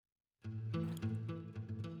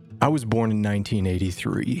I was born in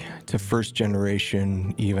 1983 to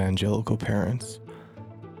first-generation evangelical parents.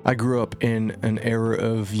 I grew up in an era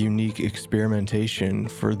of unique experimentation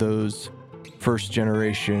for those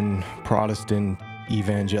first-generation Protestant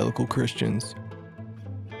evangelical Christians.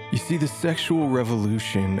 You see, the sexual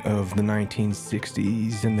revolution of the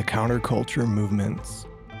 1960s and the counterculture movements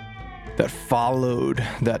that followed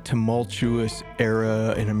that tumultuous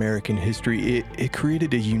era in American history, it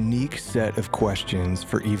created a unique set of questions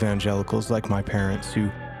for evangelicals like my parents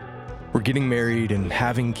who were getting married and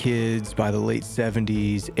having kids by the late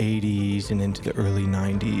 70s, 80s, and into the early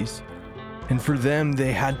 90s. And for them,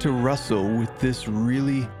 they had to wrestle with this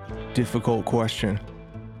really difficult question.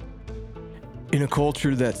 In a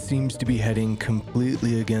culture that seems to be heading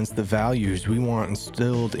completely against the values we want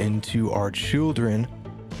instilled into our children,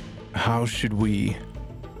 how should we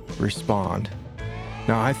respond?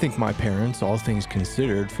 Now, I think my parents, all things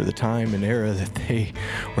considered, for the time and era that they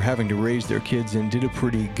were having to raise their kids in, did a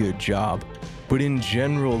pretty good job. But in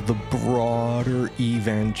general, the broader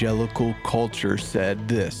evangelical culture said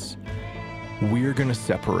this: we're going to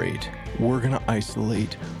separate, we're going to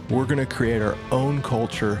isolate, we're going to create our own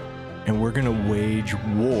culture, and we're going to wage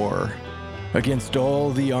war against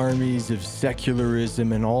all the armies of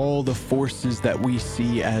secularism and all the forces that we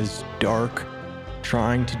see as dark,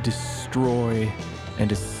 trying to destroy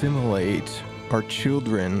and assimilate our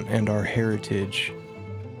children and our heritage.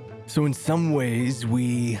 So in some ways,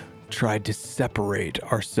 we tried to separate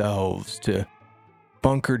ourselves, to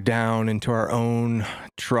bunker down into our own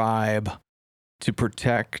tribe, to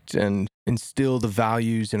protect and instill the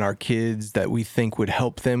values in our kids that we think would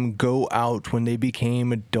help them go out when they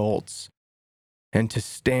became adults, and to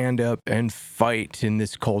stand up and fight in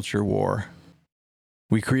this culture war.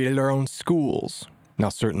 We created our own schools. Now,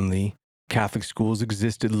 certainly, Catholic schools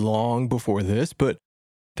existed long before this, but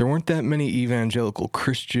there weren't that many evangelical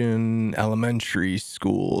Christian elementary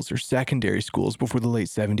schools or secondary schools before the late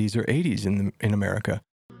 70s or 80s in America.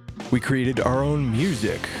 We created our own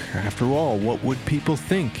music. After all, what would people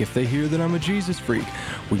think if they hear that I'm a Jesus freak?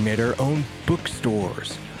 We made our own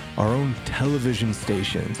bookstores, our own television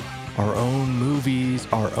stations, our own movies,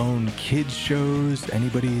 our own kids shows.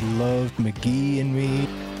 Anybody loved McGee and Me?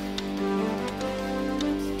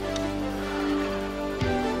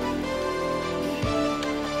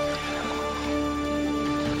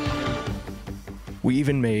 We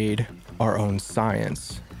even made our own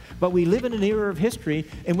science. But we live in an era of history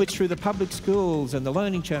in which, through the public schools and the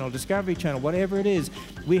Learning Channel, Discovery Channel, whatever it is,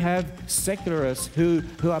 we have secularists who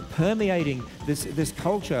are permeating this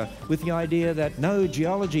culture with the idea that no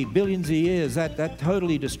geology, billions of years, that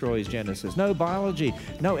totally destroys Genesis. No biology,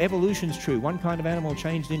 no evolution's true. One kind of animal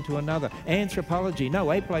changed into another. Anthropology,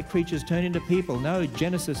 no ape-like creatures turn into people. No,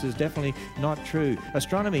 Genesis is definitely not true.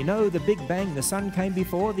 Astronomy, no, the Big Bang, the sun came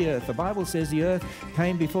before the earth. The Bible says the earth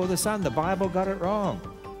came before the sun. The Bible got it wrong.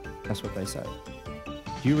 That's what they say.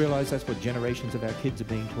 Do you realize that's what generations of our kids are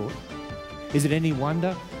being taught? Is it any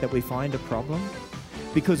wonder that we find a problem?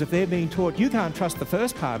 Because if they're being taught, you can't trust the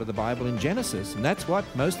first part of the Bible in Genesis, and that's what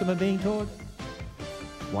most of them are being taught,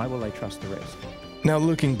 why will they trust the rest? Now,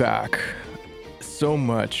 looking back, so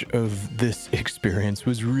much of this experience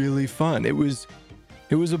was really fun. It was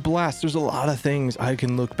a blast. There's a lot of things I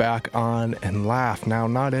can look back on and laugh. Now,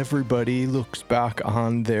 not everybody looks back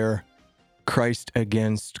on their Christ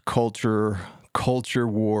against culture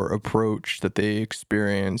war approach that they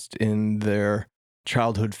experienced in their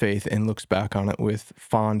childhood faith and looks back on it with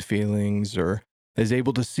fond feelings or is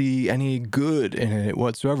able to see any good in it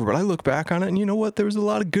whatsoever. But I look back on it and you know what? There was a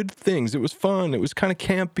lot of good things. It was fun. It was kind of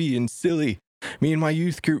campy and silly. Me and my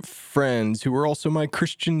youth group friends, who were also my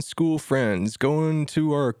Christian school friends, going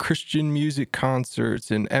to our Christian music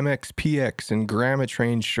concerts and MXPX and Grandma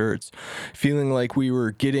Train shirts, feeling like we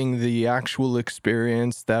were getting the actual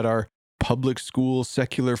experience that our public school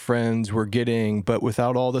secular friends were getting, but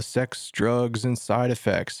without all the sex, drugs, and side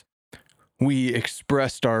effects. We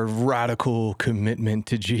expressed our radical commitment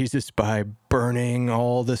to Jesus by burning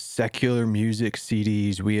all the secular music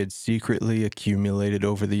CDs we had secretly accumulated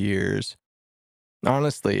over the years.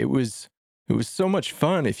 Honestly, it was so much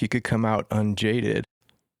fun if you could come out unjaded.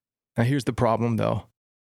 Now, here's the problem, though.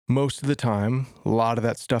 Most of the time, a lot of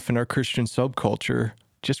that stuff in our Christian subculture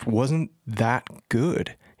just wasn't that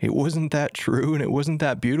good. It wasn't that true, and it wasn't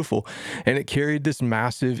that beautiful, and it carried this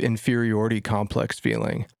massive inferiority complex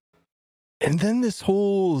feeling. And then this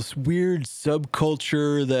whole weird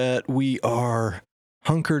subculture that we are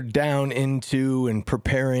hunkered down into and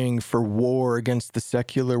preparing for war against the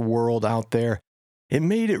secular world out there, it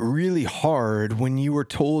made it really hard when you were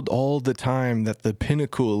told all the time that the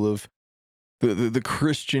pinnacle of the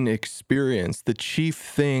Christian experience, the chief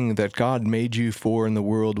thing that God made you for in the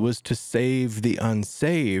world was to save the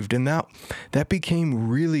unsaved. And that became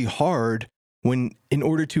really hard when, in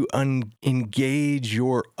order to engage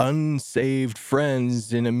your unsaved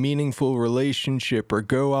friends in a meaningful relationship or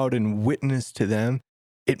go out and witness to them,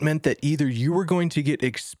 it meant that either you were going to get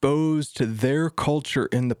exposed to their culture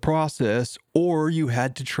in the process, or you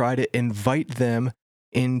had to try to invite them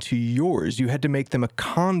into yours. You had to make them a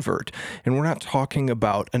convert. And we're not talking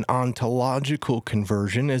about an ontological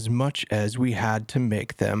conversion as much as we had to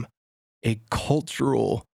make them a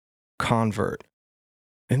cultural convert.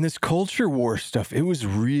 And this culture war stuff, it was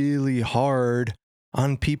really hard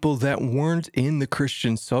on people that weren't in the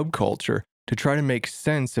Christian subculture to try to make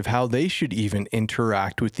sense of how they should even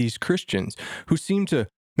interact with these Christians who seem to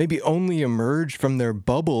maybe only emerge from their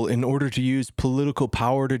bubble in order to use political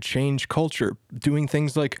power to change culture, doing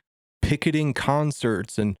things like picketing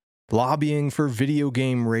concerts and lobbying for video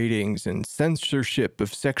game ratings and censorship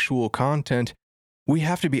of sexual content. We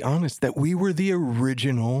have to be honest that we were the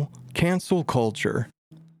original cancel culture.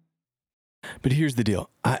 But here's the deal.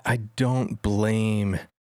 I don't blame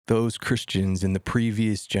those Christians in the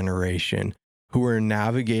previous generation who are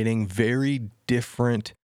navigating very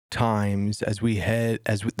different times as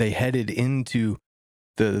they headed into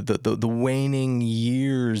the waning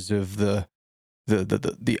years of the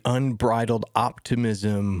unbridled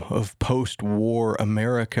optimism of post-war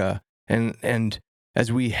America, and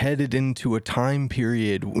as we headed into a time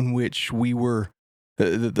period in which we were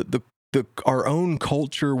our own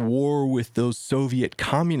culture war with those Soviet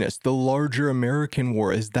communists, the larger American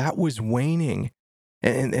war, as that was waning,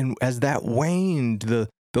 and as that waned, the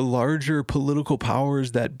larger political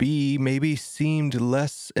powers that be maybe seemed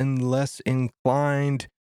less and less inclined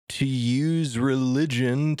to use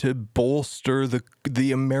religion to bolster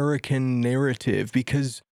the American narrative,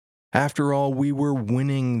 because after all, we were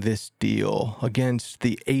winning this deal against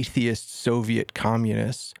the atheist Soviet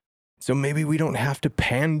communists. So maybe we don't have to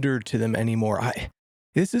pander to them anymore.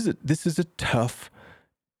 This is a tough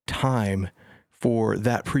time for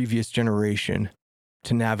that previous generation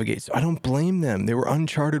to navigate. So I don't blame them. They were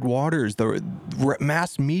uncharted waters. The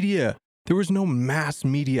mass media, there was no mass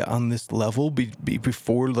media on this level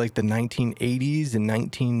before like the 1980s and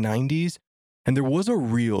 1990s. And there was a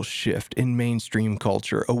real shift in mainstream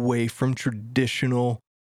culture away from traditional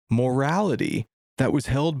morality that was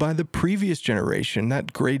held by the previous generation,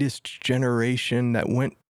 that greatest generation that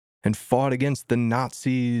went and fought against the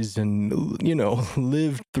Nazis and,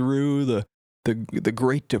 lived through the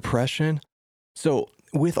Great Depression. So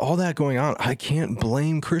with all that going on, I can't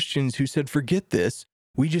blame Christians who said, forget this.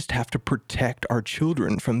 We just have to protect our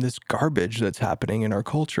children from this garbage that's happening in our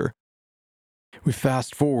culture. We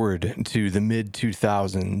fast forward to the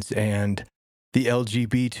mid-2000s, and the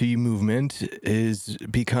LGBT movement is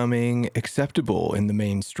becoming acceptable in the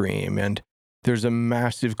mainstream, and there's a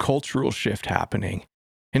massive cultural shift happening.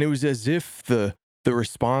 And it was as if the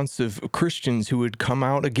response of Christians who had come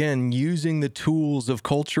out again using the tools of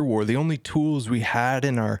culture war, the only tools we had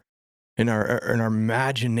in our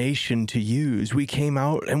imagination to use, we came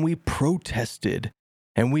out and we protested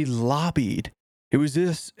and we lobbied. It was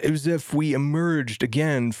as if we emerged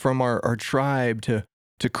again from our tribe to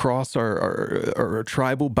cross our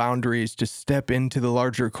tribal boundaries, to step into the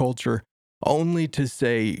larger culture, only to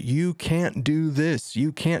say, you can't do this,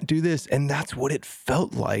 you can't do this. And that's what it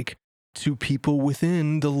felt like to people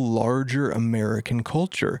within the larger American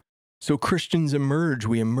culture. So Christians emerge.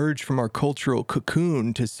 We emerge from our cultural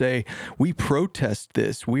cocoon to say, we protest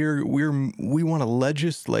this. We want to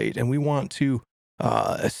legislate, and we want to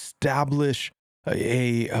establish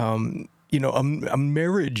a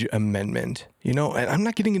marriage amendment, and I'm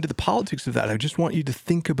not getting into the politics of that. I just want you to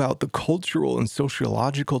think about the cultural and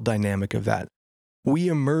sociological dynamic of that. We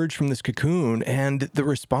emerge from this cocoon, and the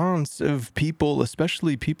response of people,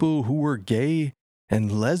 especially people who were gay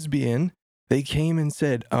and lesbian, they came and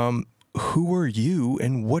said, who are you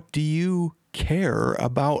and what do you care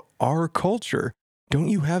about our culture? Don't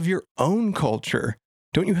you have your own culture?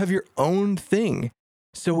 Don't you have your own thing?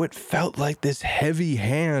 So it felt like this heavy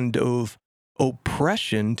hand of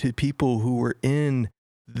oppression to people who were in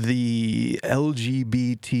the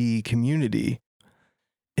LGBT community.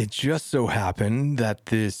 It just so happened that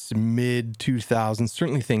this mid-2000s,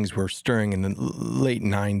 certainly things were stirring in the late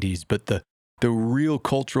 90s, but the real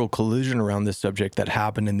cultural collision around this subject that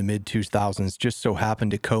happened in the mid-2000s just so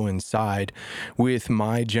happened to coincide with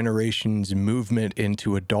my generation's movement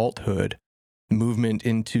into adulthood, movement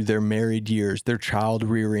into their married years, their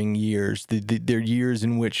child-rearing years, their years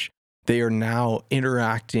in which they are now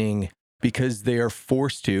interacting because they are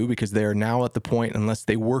forced to, because they are now at the point, unless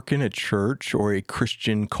they work in a church or a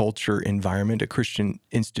Christian culture environment, a Christian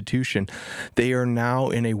institution, they are now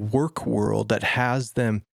in a work world that has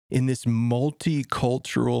them in this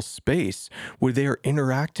multicultural space where they are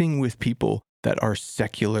interacting with people that are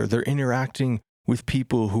secular. They're interacting with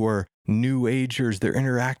people who are New Agers. They're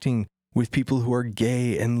interacting with people who are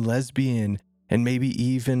gay and lesbian and maybe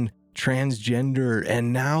even transgender.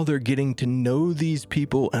 And now they're getting to know these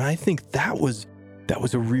people. And I think that was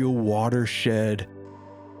a real watershed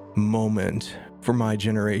moment for my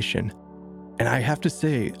generation. And I have to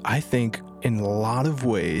say, I think in a lot of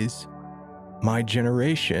ways, my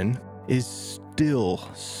generation is still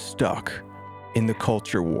stuck in the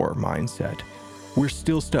culture war mindset. We're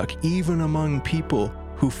still stuck, even among people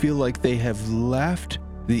who feel like they have left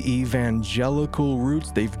the evangelical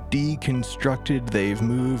roots. They've deconstructed, they've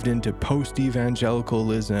moved into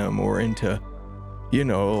post-evangelicalism or into,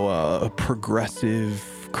 a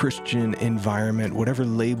progressive Christian environment, whatever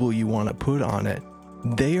label you want to put on it.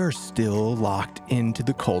 They are still locked into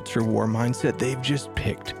the culture war mindset. They've just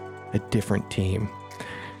picked a different team.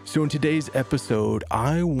 So in today's episode,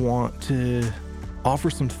 I want to offer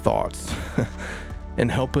some thoughts and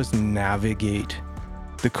help us navigate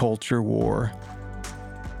the culture war,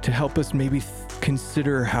 to help us maybe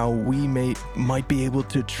consider how we might be able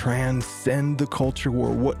to transcend the culture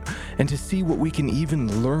war, and to see what we can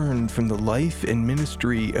even learn from the life and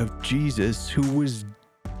ministry of Jesus, who was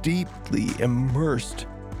deeply immersed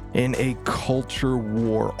in a culture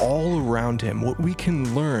war all around him, what we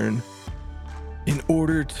can learn in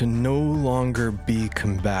order to no longer be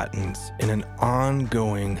combatants in an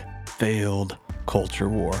ongoing failed culture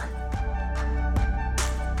war.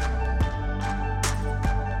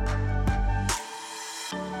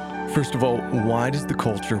 First of all, why does the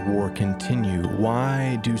culture war continue?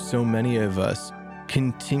 Why do so many of us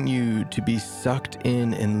continue to be sucked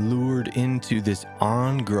in and lured into this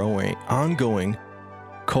ongoing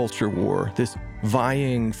culture war, this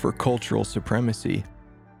vying for cultural supremacy?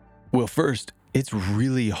 Well, first, it's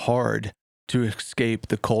really hard to escape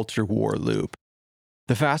the culture war loop.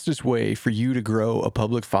 The fastest way for you to grow a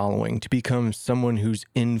public following, to become someone who's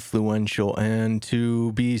influential, and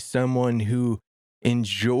to be someone who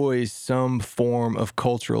enjoys some form of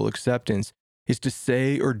cultural acceptance, is to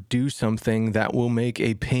say or do something that will make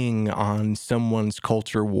a ping on someone's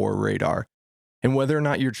culture war radar. And whether or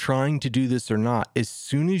not you're trying to do this or not, as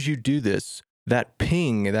soon as you do this, that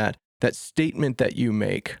ping, that statement that you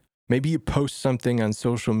make, maybe you post something on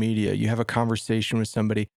social media, you have a conversation with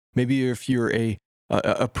somebody, maybe if you're a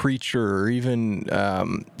preacher, or even,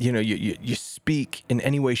 you speak in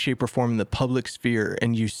any way, shape, or form in the public sphere,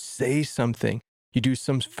 and you say something, you do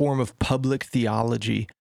some form of public theology,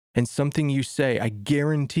 and something you say, I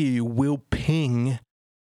guarantee you will ping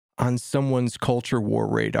on someone's culture war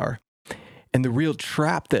radar. And the real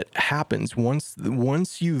trap that happens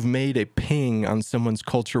once you've made a ping on someone's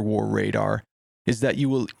culture war radar is that you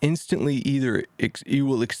will instantly you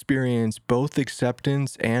will experience both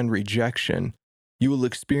acceptance and rejection. You will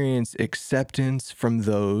experience acceptance from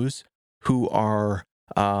those who are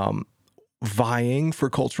vying for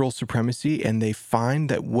cultural supremacy, and they find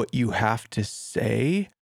that what you have to say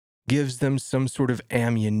gives them some sort of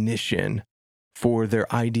ammunition for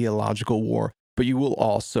their ideological war. But you will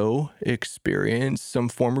also experience some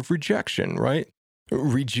form of rejection, right?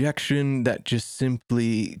 Rejection that just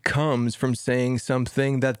simply comes from saying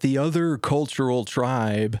something that the other cultural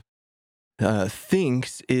tribe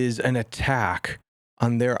thinks is an attack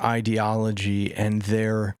on their ideology and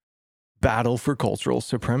their battle for cultural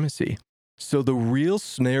supremacy. So the real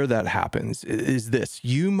snare that happens is this.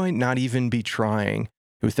 You might not even be trying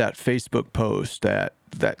with that Facebook post, that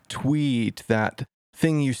tweet, that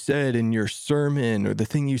thing you said in your sermon, or the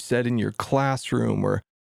thing you said in your classroom, or,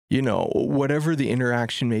 whatever the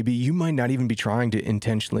interaction may be. You might not even be trying to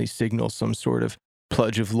intentionally signal some sort of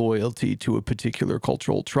pledge of loyalty to a particular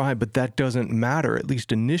cultural tribe, but that doesn't matter, at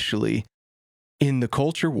least initially, in the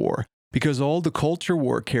culture war, because all the culture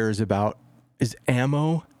war cares about is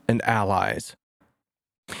ammo and allies.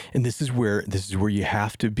 And this is where you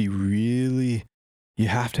have to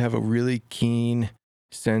have a really keen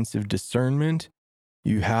sense of discernment.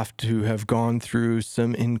 You have to have gone through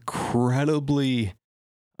some incredibly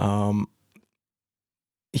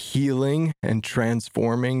healing and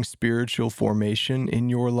transforming spiritual formation in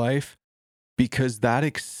your life, because that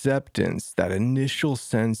acceptance, that initial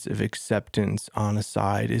sense of acceptance on a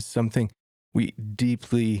side, is something we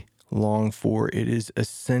deeply long for. It is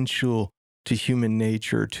essential to human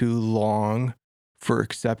nature to long for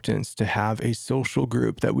acceptance, to have a social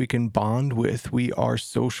group that we can bond with. We are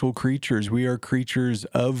social creatures. We are creatures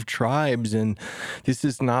of tribes. And this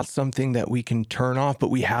is not something that we can turn off,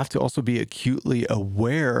 but we have to also be acutely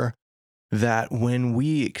aware that when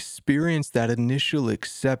we experience that initial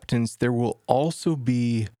acceptance, there will also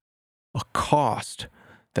be a cost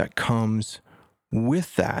that comes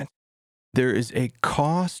with that. There is a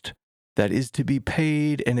cost that is to be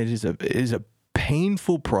paid, and it is a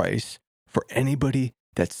painful price for anybody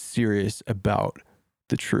that's serious about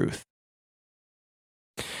the truth.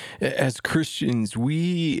 As Christians,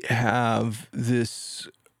 we have this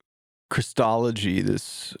Christology,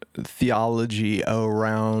 this theology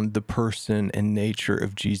around the person and nature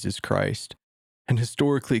of Jesus Christ. And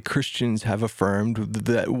historically, Christians have affirmed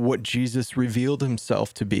that what Jesus revealed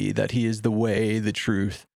himself to be, that he is the way, the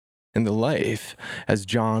truth, and the life. As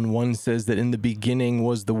John 1 says, that in the beginning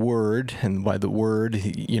was the Word, and by the Word,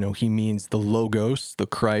 he means the Logos, the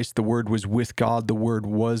Christ. The Word was with God, the Word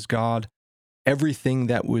was God. Everything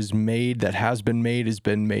that was made, that has been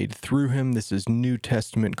made through him. This is New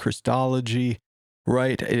Testament Christology,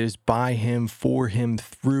 right? It is by him, for him,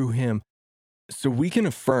 through him. So we can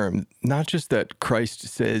affirm not just that Christ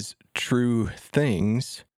says true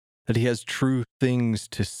things, that he has true things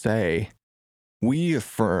to say. We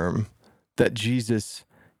affirm that Jesus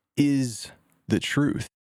is the truth,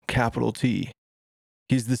 capital T.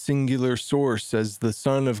 He's the singular source as the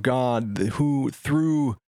Son of God, who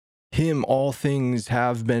through him all things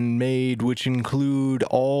have been made, which include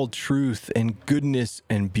all truth and goodness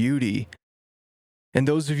and beauty. And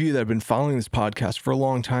those of you that have been following this podcast for a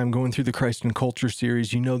long time, going through the Christ and Culture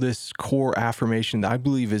series, you know this core affirmation that I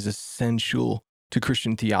believe is essential to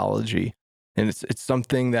Christian theology. And it's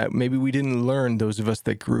something that maybe we didn't learn, those of us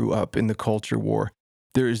that grew up in the culture war.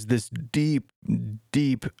 There is this deep,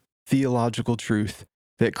 deep theological truth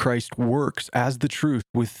that Christ works as the truth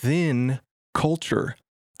within culture.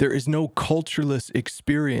 There is no cultureless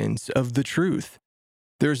experience of the truth.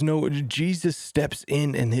 Jesus steps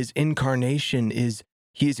in, and his incarnation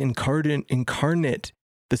he is incarnate.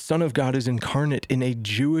 The Son of God is incarnate in a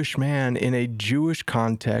Jewish man, in a Jewish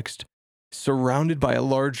context, surrounded by a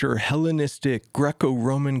larger Hellenistic,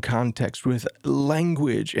 Greco-Roman context with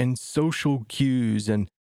language and social cues and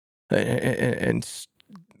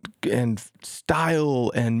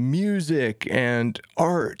style and music and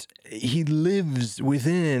art. He lives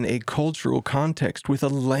within a cultural context with a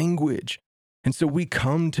language. And so we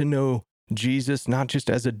come to know Jesus not just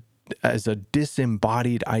as a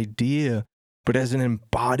disembodied idea, but as an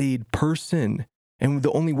embodied person. And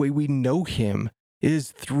the only way we know him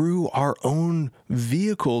is through our own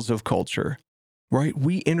vehicles of culture, right?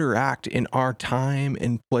 We interact in our time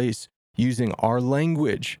and place using our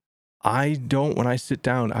language. When I sit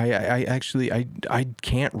down, I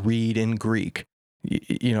can't read in Greek.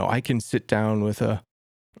 I can sit down with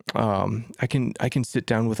I can sit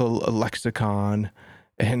down with a lexicon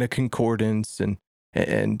and a concordance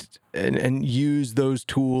and use those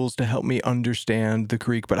tools to help me understand the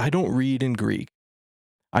Greek, but I don't read in Greek.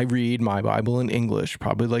 I read my Bible in English,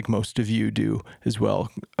 probably like most of you do as well.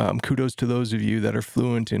 Kudos to those of you that are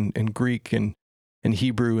fluent in Greek and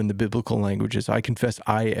Hebrew and the biblical languages. I confess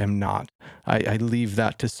I am not. I leave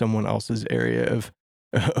that to someone else's area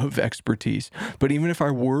of expertise. But even if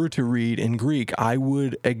I were to read in Greek, I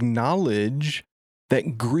would acknowledge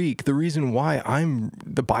that Greek, the reason why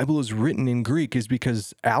the Bible is written in Greek is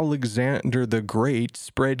because Alexander the Great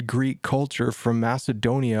spread Greek culture from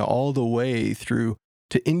Macedonia all the way through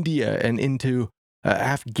to India and into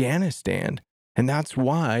Afghanistan. And that's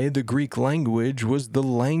why the Greek language was the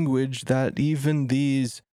language that even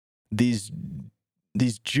these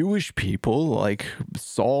Jewish people, like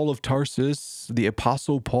Saul of Tarsus, the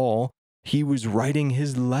Apostle Paul, he was writing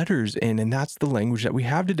his letters in, and that's the language that we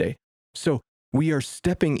have today. So we are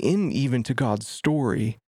stepping in even to God's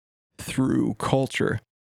story through culture.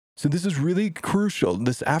 So this is really crucial.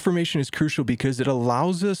 This affirmation is crucial because it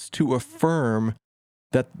allows us to affirm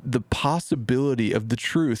that the possibility of the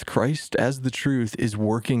truth, Christ as the truth, is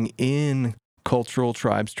working in cultural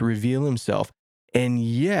tribes to reveal himself. And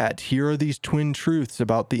yet, here are these twin truths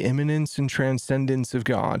about the immanence and transcendence of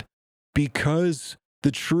God. Because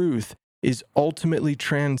the truth is ultimately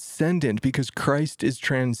transcendent, because Christ is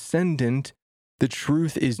transcendent, the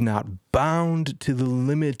truth is not bound to the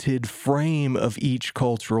limited frame of each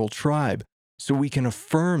cultural tribe. So we can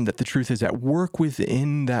affirm that the truth is at work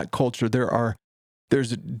within that culture.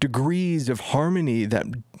 There's degrees of harmony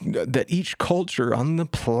that each culture on the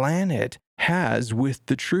planet has with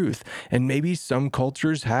the truth. And maybe some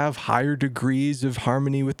cultures have higher degrees of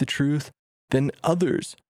harmony with the truth than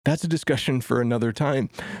others. That's a discussion for another time.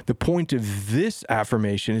 The point of this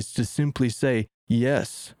affirmation is to simply say,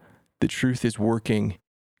 yes, the truth is working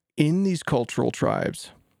in these cultural tribes,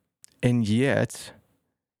 and yet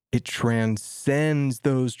it transcends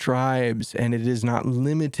those tribes, and it is not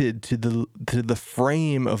limited to the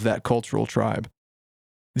frame of that cultural tribe.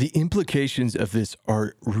 The implications of this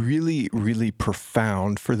are really, really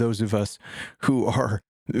profound for those of us who are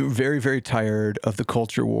very, very tired of the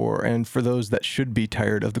culture war, and for those that should be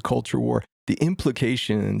tired of the culture war. The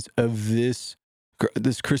implications of this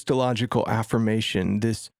Christological affirmation,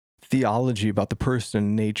 this theology about the person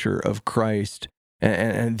and nature of Christ,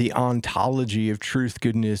 and the ontology of truth,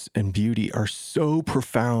 goodness, and beauty are so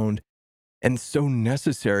profound and so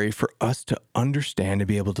necessary for us to understand and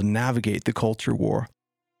be able to navigate the culture war.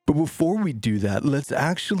 But before we do that, let's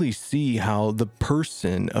actually see how the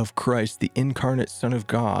person of Christ, the incarnate Son of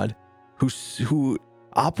God, who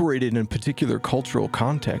operated in a particular cultural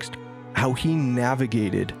context, how he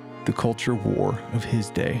navigated the culture war of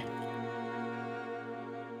his day.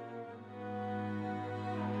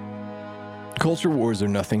 Culture wars are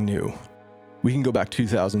nothing new. We can go back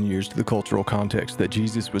 2,000 years to the cultural context that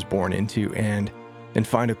Jesus was born into and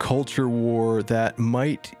find a culture war that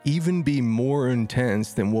might even be more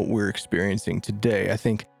intense than what we're experiencing today. I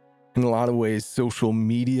think in a lot of ways, social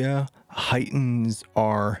media heightens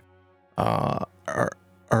our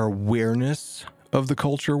awareness of the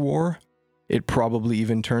culture war. It probably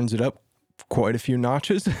even turns it up quite a few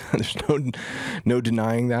notches. There's no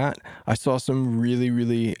denying that. I saw some really,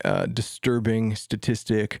 really disturbing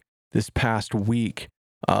statistic this past week.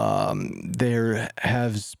 There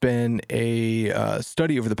has been a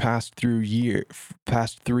study over the past 3 years.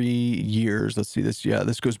 Let's see this. Yeah,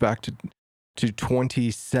 this goes back to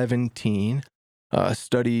 2017. A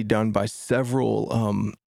study done by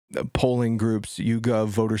several polling groups: YouGov,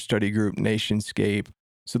 Voter Study Group, Nationscape.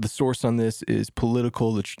 So the source on this is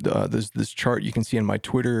Political. There's this chart you can see on my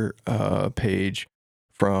Twitter page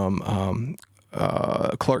from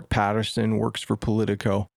Clark Patterson, works for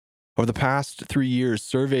Politico. Over the past 3 years,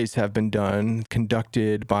 surveys have been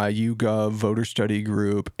conducted by YouGov, Voter Study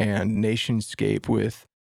Group, and Nationscape, with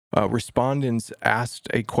respondents asked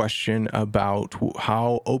a question about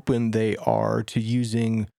how open they are to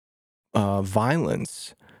using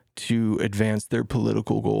violence to advance their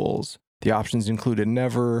political goals. The options included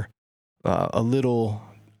never, a little,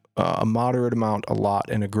 a moderate amount, a lot,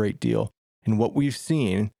 and a great deal. And what we've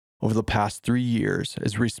seen over the past 3 years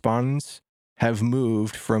is respondents have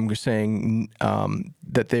moved from saying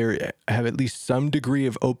that they have at least some degree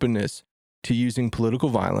of openness to using political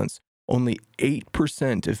violence. Only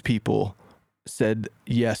 8% of people said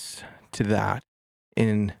yes to that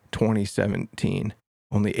in 2017.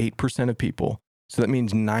 Only 8% of people. So that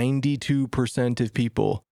means 92% of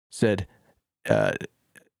people said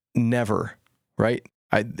never, right?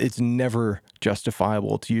 It's never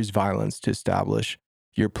justifiable to use violence to establish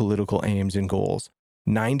your political aims and goals.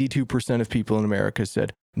 92% of people in America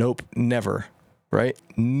said, nope, never, right?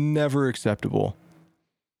 Never acceptable.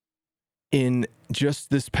 In just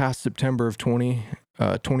this past September of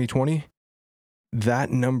 2020, that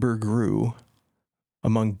number grew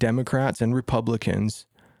among Democrats and Republicans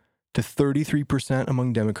to 33%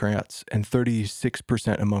 among Democrats and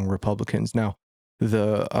 36% among Republicans. Now,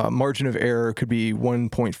 the margin of error could be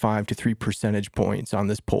 1.5 to 3 percentage points on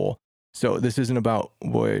this poll. So this isn't about,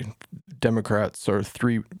 boy, Democrats are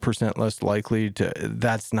 3% less likely to.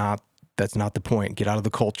 That's not the point. Get out of the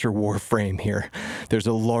culture war frame here. There's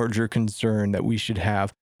a larger concern that we should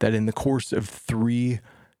have, that in the course of 3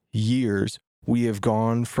 years, we have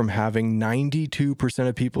gone from having 92%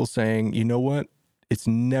 of people saying, you know what, it's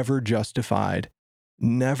never justifiable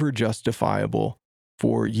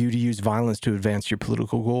for you to use violence to advance your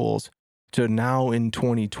political goals, to now in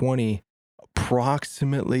 2020,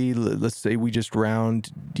 approximately, let's say we just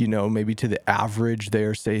round, maybe to the average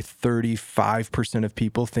there, say 35% of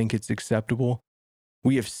people think it's acceptable.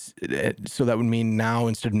 So that would mean now,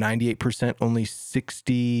 instead of 98%, only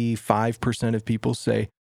 65% of people say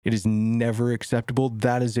it is never acceptable.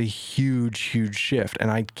 That is a huge, huge shift. And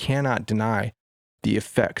I cannot deny the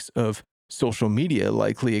effects of social media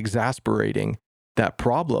likely exasperating that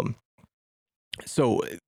problem. So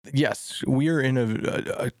yes, we are in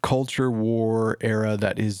a culture war era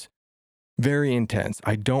that is very intense.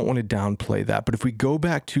 I don't want to downplay that. But if we go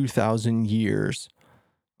back 2,000 years,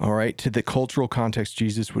 all right, to the cultural context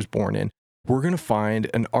Jesus was born in, we're going to find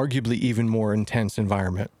an arguably even more intense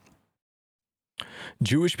environment.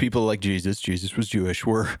 Jewish people like Jesus was Jewish,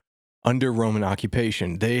 were under Roman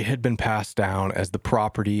occupation. They had been passed down as the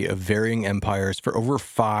property of varying empires for over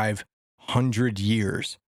 500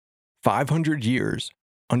 years. 500 years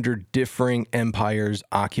under differing empires'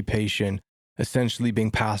 occupation, essentially being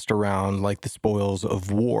passed around like the spoils of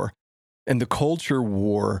war. And the culture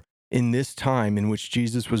war in this time in which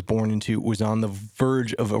Jesus was born into was on the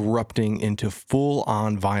verge of erupting into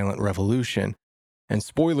full-on violent revolution. And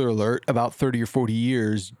spoiler alert, about 30 or 40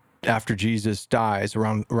 years after Jesus dies,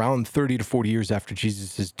 around 30 to 40 years after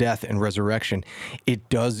Jesus' death and resurrection, it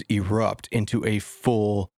does erupt into a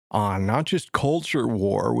full-on, not just culture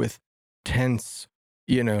war with tense,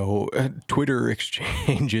 Twitter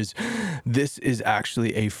exchanges. This is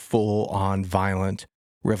actually a full-on violent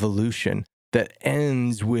revolution that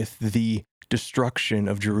ends with the destruction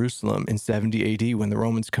of Jerusalem in 70 AD when the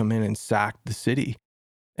Romans come in and sack the city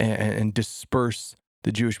and disperse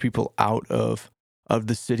the Jewish people out of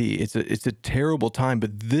the city. It's a terrible time,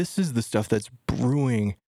 but this is the stuff that's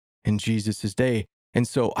brewing in Jesus's day. And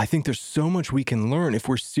so I think there's so much we can learn if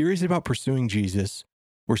we're serious about pursuing Jesus,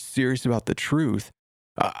 we're serious about the truth.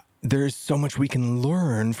 There's so much we can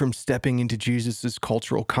learn from stepping into Jesus's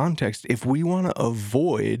cultural context if we want to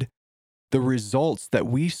avoid the results that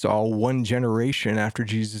we saw one generation after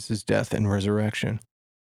Jesus's death and resurrection.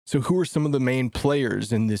 So who are some of the main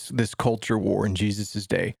players in this culture war in Jesus's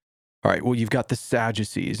day? All right, well, you've got the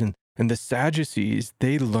Sadducees, and the Sadducees,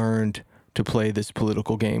 they learned to play this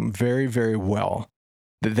political game very, very well.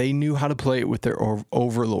 That they knew how to play it with their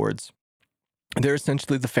overlords. They're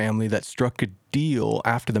essentially the family that struck a deal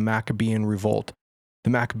after the Maccabean Revolt. The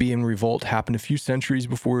Maccabean Revolt happened a few centuries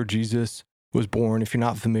before Jesus was born. If you're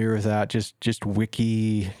not familiar with that, just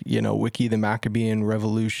wiki the Maccabean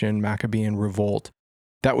Revolution, Maccabean Revolt.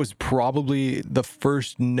 That was probably the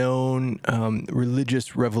first known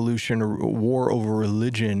religious revolution or war over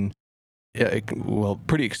religion,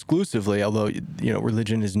 pretty exclusively, although,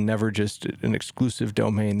 religion is never just an exclusive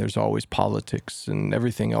domain. There's always politics and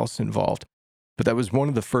everything else involved. But that was one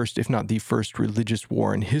of the first, if not the first, religious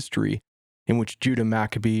war in history in which Judah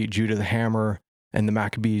the Hammer, and the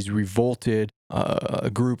Maccabees revolted, a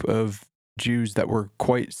group of Jews that were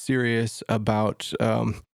quite serious about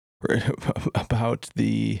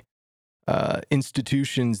the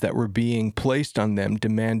institutions that were being placed on them,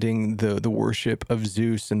 demanding the worship of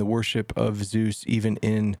Zeus and the worship of Zeus even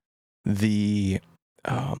in the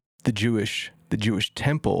Jewish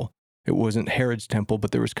temple. It wasn't Herod's temple, but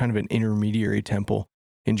there was kind of an intermediary temple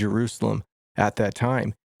in Jerusalem at that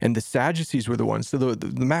time. And the Sadducees were the ones. So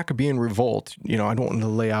the Maccabean Revolt, I don't want to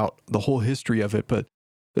lay out the whole history of it, but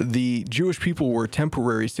the Jewish people were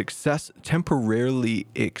temporarily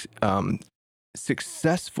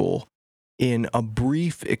successful in a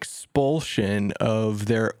brief expulsion of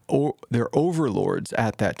their overlords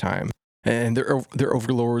at that time. And their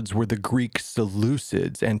overlords were the Greek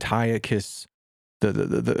Seleucids, Antiochus,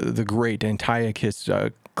 the great Antiochus,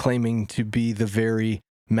 claiming to be the very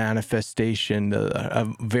manifestation,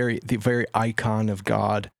 the very icon of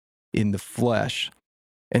God in the flesh.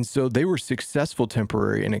 And so they were successful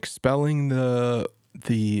temporarily in expelling the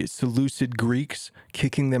Seleucid Greeks,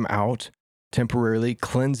 kicking them out temporarily,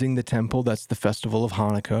 cleansing the temple. That's the festival of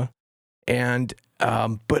Hanukkah. And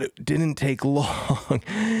but it didn't take long.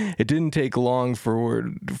 It didn't take long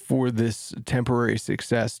for this temporary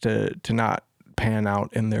success to not pan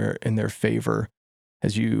out in their favor,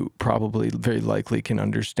 as you probably very likely can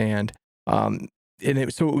understand. So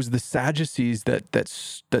it was the Sadducees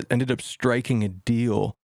that ended up striking a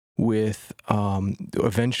deal with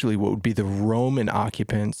eventually what would be the Roman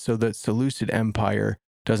occupants, so that Seleucid Empire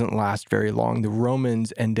doesn't last very long. The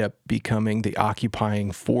Romans end up becoming the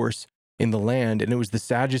occupying force in the land, and it was the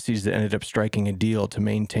Sadducees that ended up striking a deal to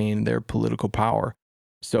maintain their political power.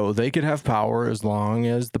 So they could have power as long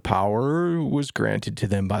as the power was granted to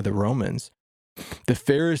them by the Romans. The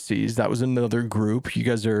Pharisees, that was another group. You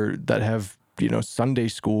guys that have, Sunday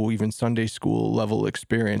school level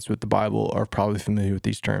experience with the Bible are probably familiar with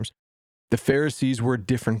these terms. The Pharisees were a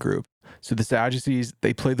different group. So the Sadducees,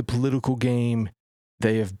 they play the political game.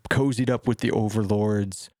 They have cozied up with the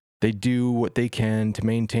overlords. They do what they can to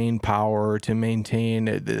maintain power,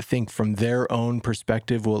 to think from their own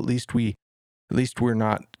perspective. Well, at least we're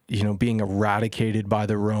not, being eradicated by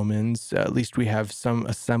the Romans. At least we have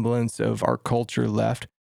a semblance of our culture left.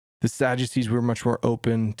 The Sadducees were much more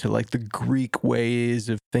open to the Greek ways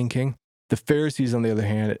of thinking. The Pharisees, on the other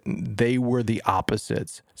hand, they were the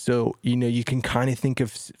opposites. So, you can kind of think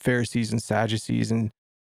of Pharisees and Sadducees and,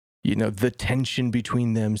 the tension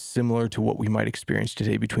between them similar to what we might experience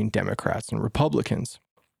today between Democrats and Republicans.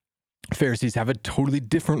 Pharisees have a totally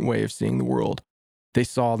different way of seeing the world. They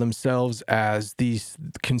saw themselves as these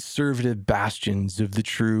conservative bastions of the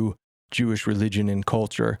true Jewish religion and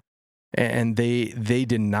culture. And they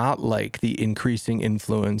did not like the increasing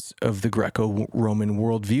influence of the Greco-Roman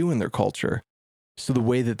worldview in their culture. So the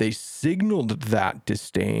way that they signaled that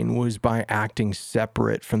disdain was by acting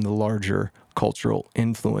separate from the larger cultural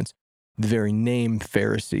influence. The very name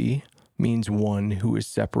Pharisee means one who is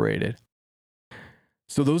separated.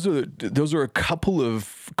 So those are a couple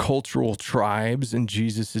of cultural tribes in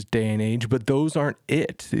Jesus' day and age, but those aren't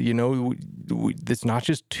it. It's not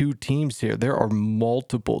just two teams here. There are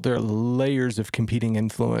multiple. There are layers of competing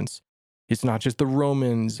influence. It's not just the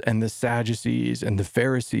Romans and the Sadducees and the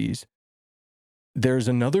Pharisees. There's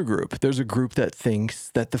another group. There's a group that thinks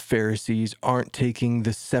that the Pharisees aren't taking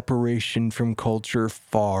the separation from culture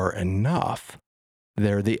far enough.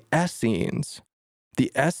 They're the Essenes.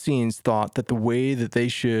 The Essenes thought that the way that they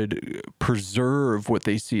should preserve what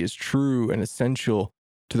they see as true and essential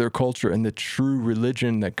to their culture and the true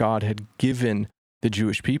religion that God had given the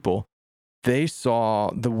Jewish people, they saw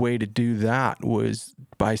the way to do that was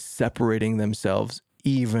by separating themselves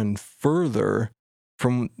even further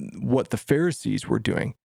from what the Pharisees were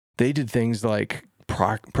doing. They did things like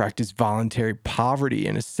practice voluntary poverty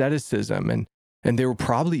and asceticism, and they were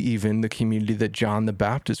probably even the community that John the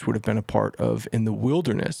Baptist would have been a part of in the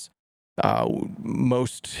wilderness.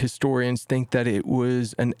 Most historians think that it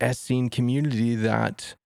was an Essene community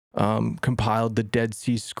that compiled the Dead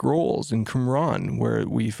Sea Scrolls in Qumran, where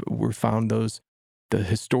we found the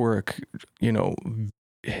historic,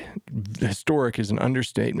 historic is an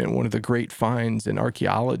understatement, one of the great finds in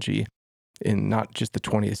archaeology in not just the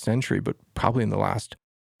 20th century, but probably in the last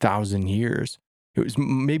 1,000 years. It was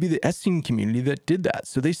maybe the Essene community that did that.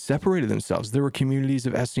 So they separated themselves. There were communities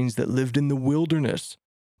of Essenes that lived in the wilderness,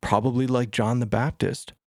 probably like John the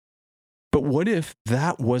Baptist. But what if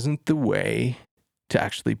that wasn't the way to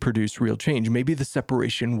actually produce real change? Maybe the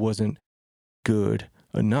separation wasn't good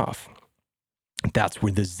enough. That's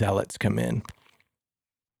where the Zealots come in.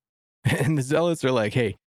 And the Zealots are like,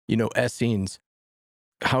 hey, Essenes,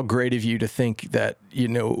 how great of you to think that,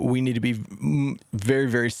 we need to be very,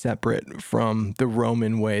 very separate from the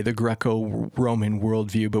Roman way, the Greco-Roman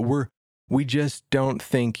worldview, but we just don't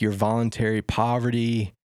think your voluntary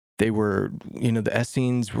poverty, they were, the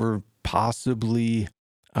Essenes were possibly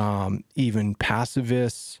even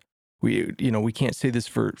pacifists. We can't say this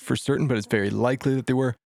for certain, but it's very likely that they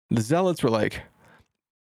were. The Zealots were like,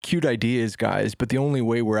 cute ideas, guys, but the only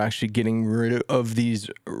way we're actually getting rid of these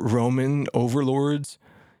Roman overlords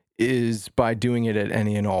is by doing it at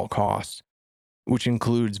any and all costs, which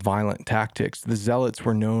includes violent tactics. The Zealots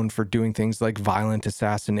were known for doing things like violent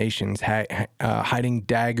assassinations, hiding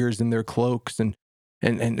daggers in their cloaks and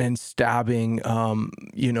stabbing,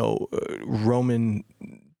 Roman,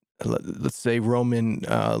 let's say Roman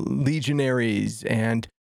legionaries and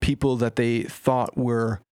people that they thought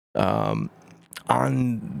were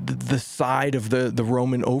on the side of the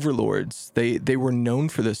Roman overlords. They were known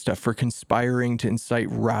for this stuff, for conspiring to incite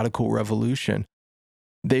radical revolution.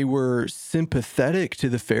 They were sympathetic to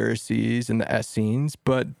the Pharisees and the Essenes,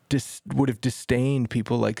 but would have disdained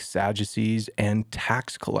people like Sadducees and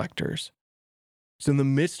tax collectors. So in the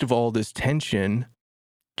midst of all this tension,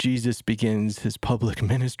 Jesus begins his public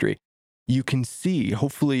ministry. You can see,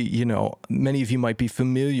 hopefully, many of you might be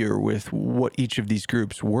familiar with what each of these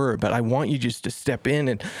groups were, but I want you just to step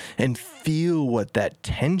in and feel what that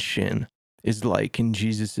tension is like in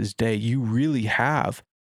Jesus's day. You really have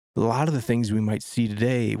a lot of the things we might see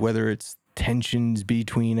today, whether it's tensions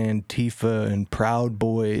between Antifa and Proud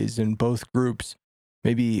Boys, and both groups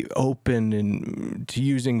maybe open to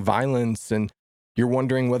using violence, and you're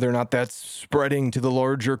wondering whether or not that's spreading to the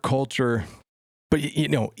larger culture. But,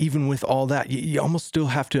 even with all that, you almost still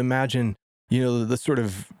have to imagine, the sort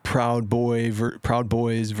of Proud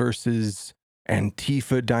Boys versus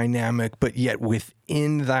Antifa dynamic. But yet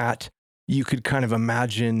within that, you could kind of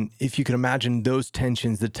imagine, if you could imagine those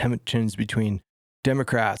tensions, the tensions between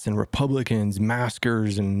Democrats and Republicans,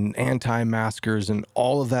 maskers and anti-maskers and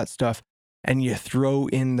all of that stuff. And you throw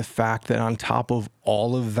in the fact that on top of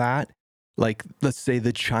all of that, like, let's say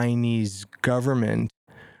the Chinese government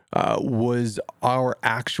was our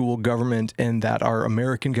actual government, and that our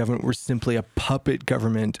American government was simply a puppet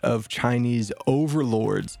government of Chinese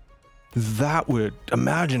overlords. That would,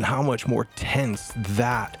 imagine how much more tense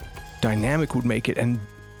that dynamic would make it. And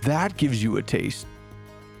that gives you a taste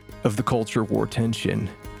of the culture war tension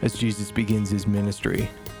as Jesus begins his ministry.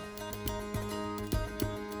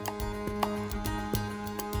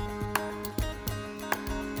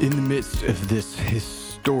 In the midst of this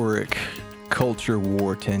historic culture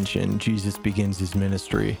war tension, Jesus begins his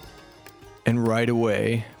ministry. And right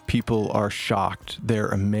away, people are shocked. They're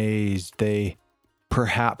amazed. They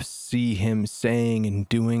perhaps see him saying and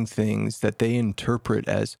doing things that they interpret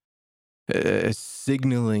as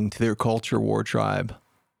signaling to their culture war tribe.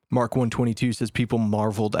 Mark 1:22 says people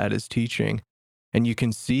marveled at his teaching. And you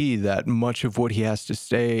can see that much of what he has to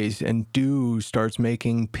say and do starts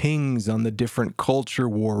making pings on the different culture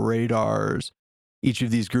war radars. Each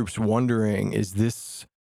of these groups wondering, is this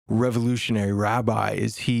revolutionary rabbi,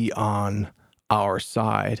 is he on our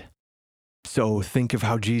side? So think of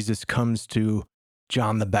how Jesus comes to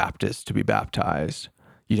John the Baptist to be baptized.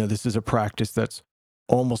 This is a practice that's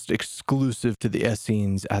almost exclusive to the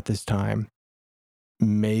Essenes at this time.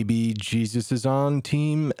 Maybe Jesus is on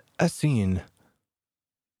Team Essene.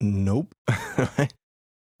 Nope.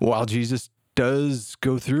 While Jesus does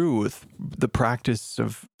go through with the practice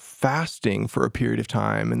of fasting for a period of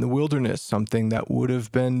time in the wilderness, something that would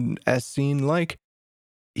have been Essene-like,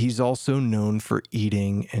 he's also known for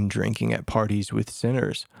eating and drinking at parties with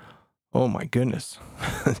sinners. Oh my goodness.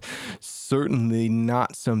 Certainly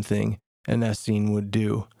not something an Essene would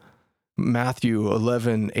do. Matthew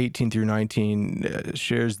 11:18-19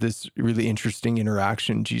 shares this really interesting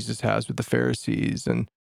interaction Jesus has with the Pharisees. And,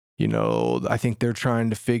 I think they're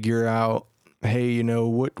trying to figure out, hey,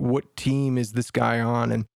 what team is this guy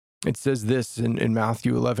on? And it says this in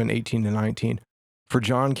Matthew 11:18-19. For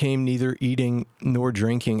John came neither eating nor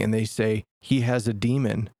drinking, and they say, he has a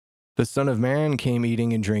demon. The Son of Man came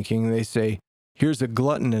eating and drinking, and they say, here's a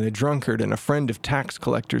glutton and a drunkard and a friend of tax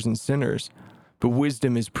collectors and sinners. But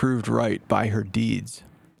wisdom is proved right by her deeds.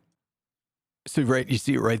 So, right, you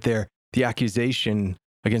see it right there. The accusation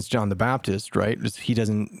against John the Baptist, right? He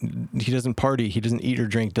doesn't party, he doesn't eat or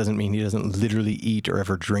drink, doesn't mean he doesn't literally eat or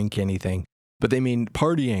ever drink anything. But they mean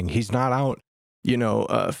partying. He's not out,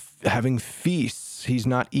 having feasts. He's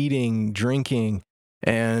not eating, drinking.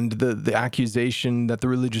 And the accusation that the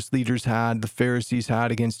religious leaders had, the Pharisees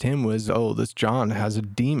had against him was, oh, this John has a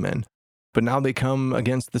demon. But now they come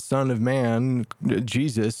against the Son of Man,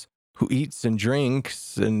 Jesus, who eats and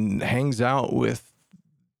drinks and hangs out with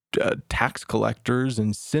tax collectors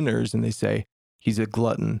and sinners, and they say he's a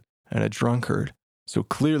glutton and a drunkard. So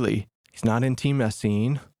clearly, he's not in Team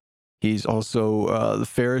Essene. He's also the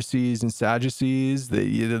Pharisees and Sadducees.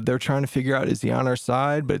 They're trying to figure out, is he on our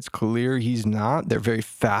side? But it's clear he's not. They're very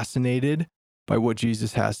fascinated by what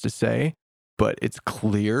Jesus has to say. But it's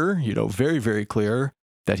clear, very, very clear,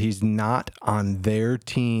 that he's not on their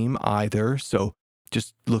team either. So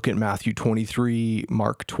just look at Matthew 23,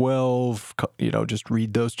 Mark 12, just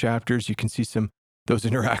read those chapters. You can see those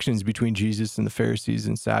interactions between Jesus and the Pharisees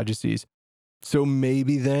and Sadducees. So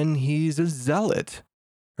maybe then he's a zealot,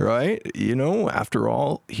 right? After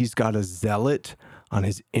all, he's got a zealot on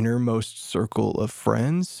his innermost circle of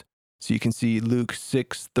friends. So you can see Luke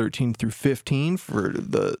 6:13-15 for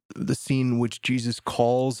the scene in which Jesus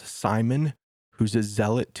calls Simon, who's a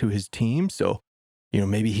zealot, to his team. So,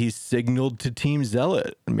 maybe he's signaled to Team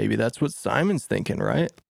Zealot. Maybe that's what Simon's thinking, right?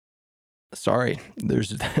 Sorry,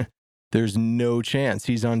 there's no chance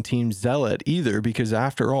he's on Team Zealot either, because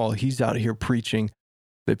after all, he's out here preaching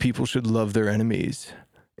that people should love their enemies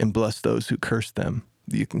and bless those who curse them.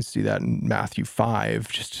 You can see that in Matthew 5,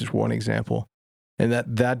 just as one example. And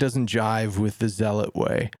that doesn't jive with the zealot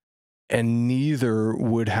way. And neither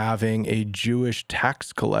would having a Jewish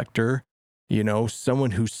tax collector,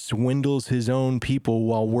 someone who swindles his own people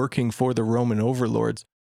while working for the Roman overlords,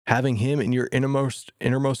 having him in your innermost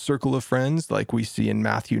circle of friends, like we see in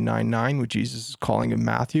Matthew 9:9, which Jesus is calling him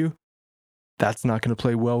Matthew, that's not going to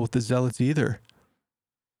play well with the zealots either.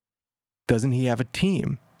 Doesn't he have a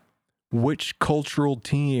team? Which cultural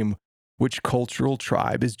team, which cultural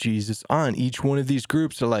tribe is Jesus on? Each one of these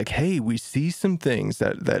groups are like, hey, we see some things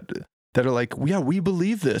that are like, yeah, we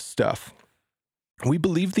believe this stuff. We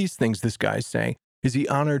believe these things this guy's saying. Is he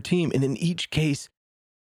on our team? And in each case,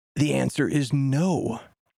 the answer is no.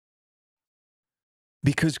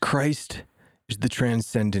 Because Christ is the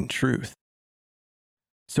transcendent truth.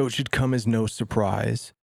 So it should come as no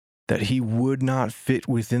surprise that he would not fit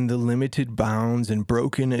within the limited bounds and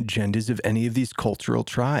broken agendas of any of these cultural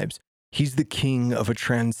tribes. He's the king of a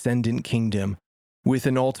transcendent kingdom with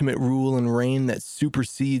an ultimate rule and reign that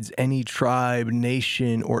supersedes any tribe,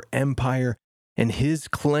 nation, or empire. And his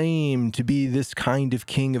claim to be this kind of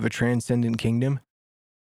king of a transcendent kingdom,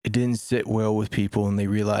 it didn't sit well with people, and they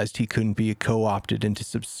realized he couldn't be co-opted into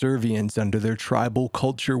subservience under their tribal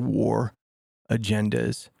culture war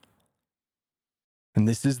agendas. And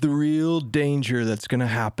this is the real danger that's going to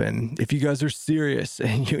happen. If you guys are serious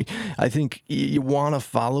and I think you want to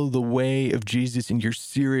follow the way of Jesus and you're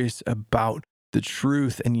serious about the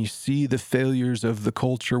truth and you see the failures of the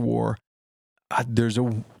culture war,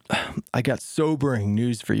 I got sobering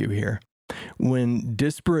news for you here. When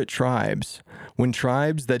disparate tribes, when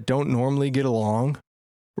tribes that don't normally get along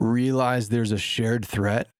realize there's a shared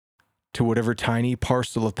threat to whatever tiny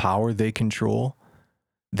parcel of power they control,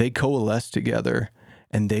 they coalesce together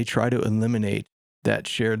and they try to eliminate that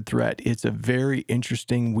shared threat. It's a very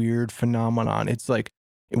interesting, weird phenomenon. It's like,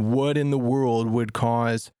 what in the world would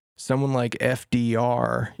cause someone like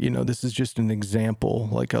FDR, this is just an example,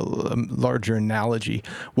 like a larger analogy.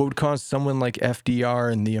 What would cause someone like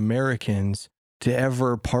FDR and the Americans to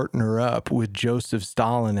ever partner up with Joseph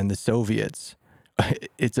Stalin and the Soviets?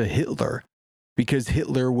 It's a Hitler, because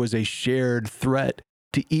Hitler was a shared threat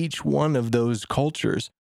to each one of those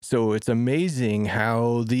cultures. So it's amazing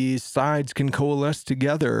how these sides can coalesce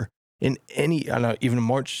together in on even a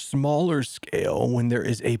much smaller scale when there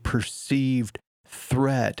is a perceived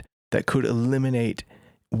threat that could eliminate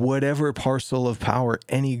whatever parcel of power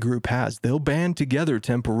any group has. They'll band together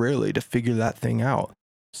temporarily to figure that thing out.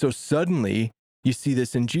 So suddenly, you see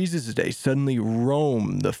this in Jesus' day. Suddenly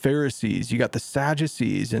Rome, the Pharisees, you got the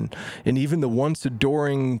Sadducees, and even the once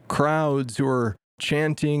adoring crowds who are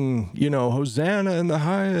chanting, Hosanna in the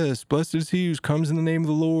highest, blessed is he who comes in the name of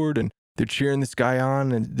the Lord. And they're cheering this guy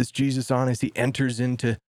on and this Jesus on as he enters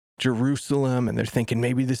into Jerusalem. And they're thinking,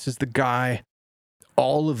 maybe this is the guy.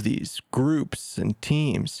 All of these groups and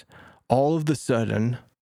teams, all of the sudden,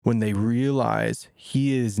 when they realize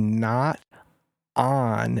he is not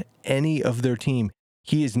on any of their team,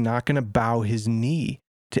 he is not going to bow his knee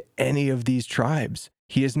to any of these tribes.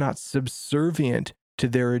 He is not subservient to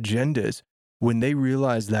their agendas. When they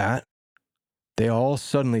realize that, they all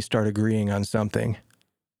suddenly start agreeing on something.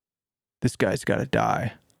 This guy's got to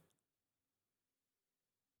die.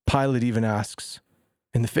 Pilate even asks,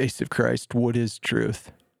 in the face of Christ, what is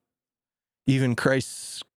truth? Even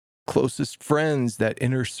Christ's closest friends, that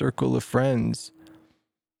inner circle of friends,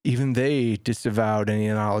 even they disavowed any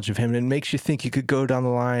knowledge of him. And it makes you think you could go down the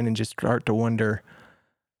line and just start to wonder,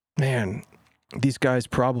 man, these guys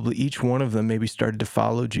probably, each one of them maybe started to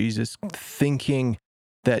follow Jesus, thinking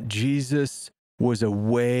that Jesus was a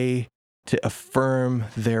way to affirm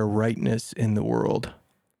their rightness in the world.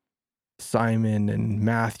 Simon and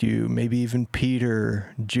Matthew, maybe even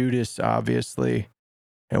Peter, Judas, obviously.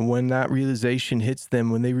 And when that realization hits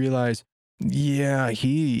them, when they realize, yeah,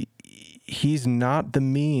 he's not the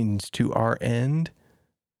means to our end.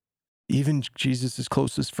 Even Jesus'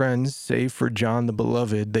 closest friends, save for John the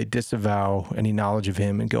Beloved, they disavow any knowledge of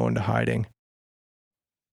him and go into hiding.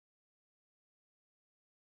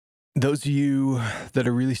 Those of you that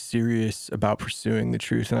are really serious about pursuing the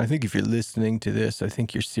truth, and I think if you're listening to this, I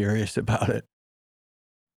think you're serious about it,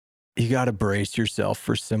 you got to brace yourself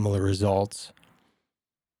for similar results.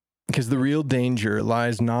 Because the real danger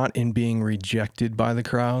lies not in being rejected by the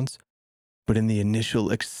crowds, but in the initial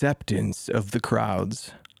acceptance of the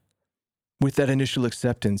crowds. With that initial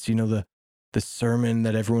acceptance, the sermon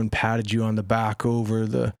that everyone patted you on the back over,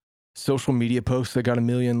 the social media posts that got 1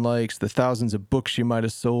 million likes, the thousands of books you might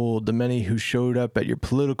have sold, the many who showed up at your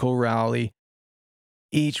political rally.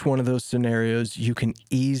 Each one of those scenarios, you can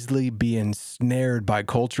easily be ensnared by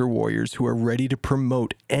culture warriors who are ready to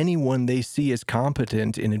promote anyone they see as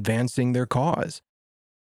competent in advancing their cause.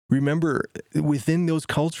 Remember, within those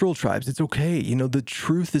cultural tribes, it's okay. The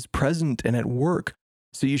truth is present and at work.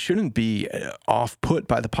 So you shouldn't be off-put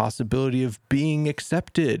by the possibility of being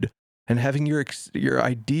accepted and having your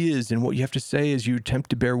ideas and what you have to say as you attempt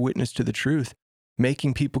to bear witness to the truth,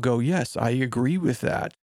 making people go, yes, I agree with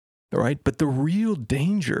that. All right. But the real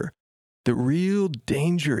danger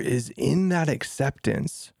is in that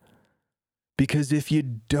acceptance. Because if you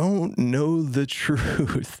don't know the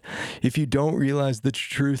truth, if you don't realize the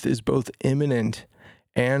truth is both immanent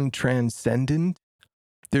and transcendent,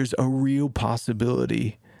 there's a real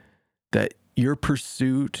possibility that your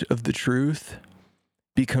pursuit of the truth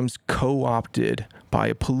becomes co-opted by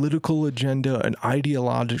a political agenda, an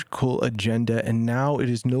ideological agenda, and now it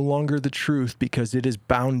is no longer the truth because it is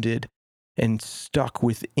bounded and stuck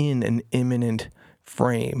within an immanent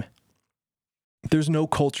frame. There's no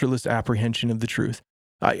culturalist apprehension of the truth.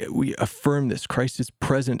 We affirm this. Christ is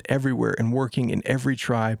present everywhere and working in every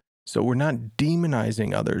tribe, so we're not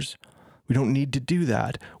demonizing others. We don't need to do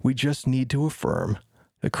that. We just need to affirm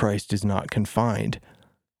that Christ is not confined.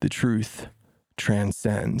 The truth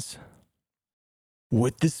transcends.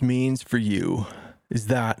 What this means for you is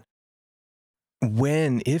that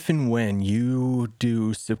if and when you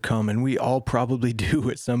do succumb, and we all probably do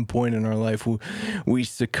at some point in our life, we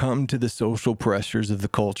succumb to the social pressures of the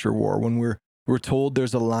culture war, when we're told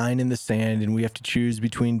there's a line in the sand and we have to choose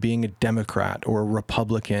between being a Democrat or a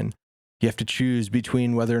Republican. You have to choose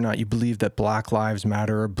between whether or not you believe that Black Lives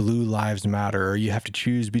Matter or Blue Lives Matter, or you have to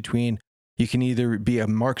choose between You can either be a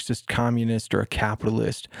Marxist communist or a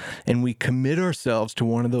capitalist, and we commit ourselves to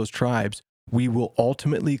one of those tribes, we will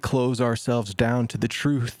ultimately close ourselves down to the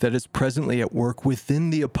truth that is presently at work within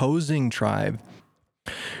the opposing tribe.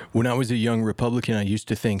 When I was a young Republican, I used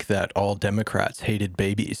to think that all Democrats hated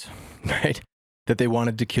babies, right? That they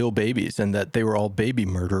wanted to kill babies and that they were all baby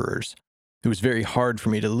murderers. It was very hard for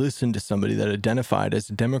me to listen to somebody that identified as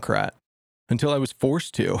a Democrat until I was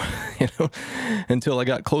forced to, until I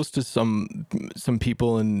got close to some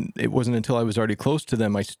people, and it wasn't until I was already close to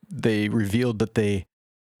them they revealed that they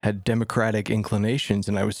had Democratic inclinations,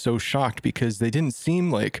 and I was so shocked because they didn't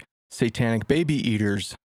seem like satanic baby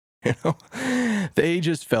eaters. They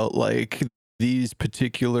just felt like these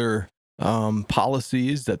particular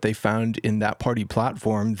policies that they found in that party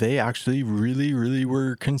platform, they actually really, really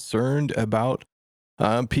were concerned about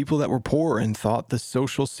people that were poor, and thought the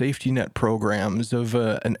social safety net programs of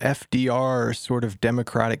an FDR sort of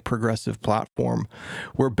democratic progressive platform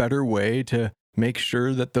were a better way to make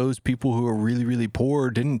sure that those people who are really, really poor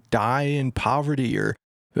didn't die in poverty, or,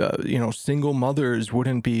 single mothers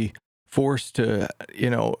wouldn't be forced to,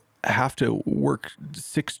 have to work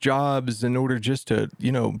 6 jobs in order just to,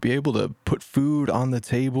 be able to put food on the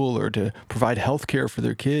table or to provide health care for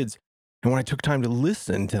their kids. And when I took time to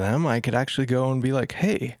listen to them, I could actually go and be like,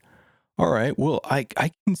 hey, all right, well, I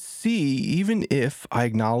can see, even if I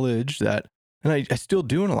acknowledge that, and I still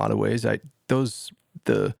do in a lot of ways,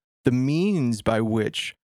 the means by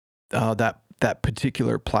which that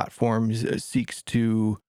particular platform seeks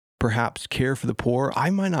to perhaps care for the poor,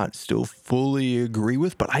 I might not still fully agree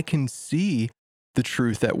with, but I can see the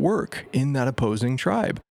truth at work in that opposing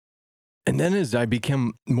tribe. And then as I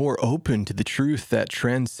became more open to the truth that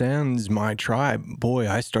transcends my tribe, boy,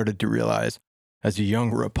 I started to realize as a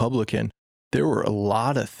young Republican, there were a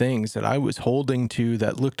lot of things that I was holding to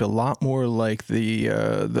that looked a lot more like the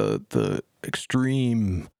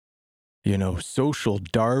extreme, social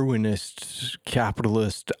Darwinist,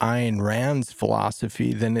 capitalist Ayn Rand's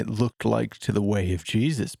philosophy than it looked like to the way of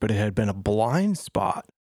Jesus. But it had been a blind spot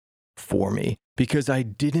for me because I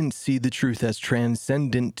didn't see the truth as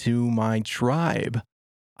transcendent to my tribe.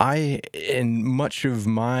 In much of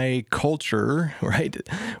my culture, right,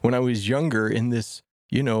 when I was younger in this,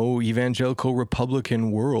 evangelical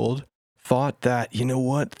Republican world, thought that,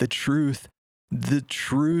 the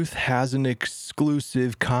truth has an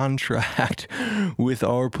exclusive contract with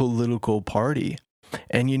our political party.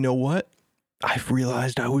 And you know what? I've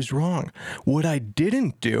realized I was wrong. What I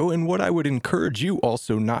didn't do, and what I would encourage you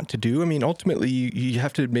also not to do, ultimately you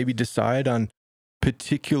have to maybe decide on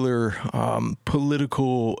particular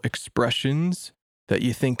political expressions that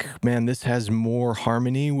you think, man, this has more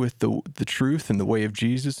harmony with the truth and the way of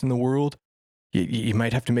Jesus in the world. You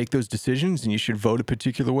might have to make those decisions, and you should vote a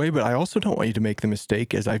particular way. But I also don't want you to make the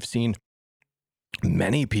mistake, as I've seen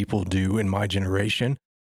many people do in my generation,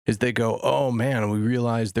 is they go, oh man, we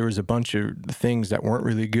realized there was a bunch of things that weren't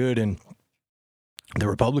really good in the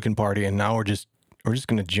Republican Party, and now we're just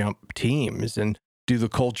going to jump teams and do the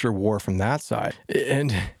culture war from that side.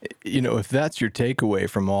 And, if that's your takeaway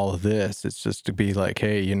from all of this, it's just to be like,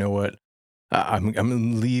 hey, you know what?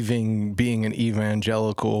 I'm leaving being an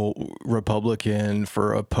evangelical Republican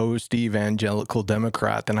for a post-evangelical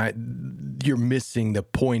Democrat, then you're missing the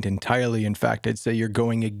point entirely. In fact, I'd say you're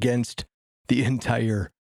going against the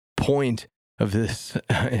entire point of this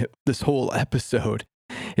this whole episode,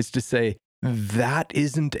 is to say that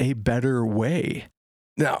isn't a better way.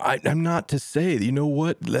 Now, I'm not to say,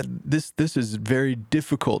 that this is very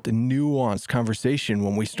difficult and nuanced conversation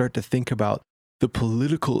when we start to think about the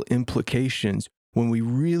political implications, when we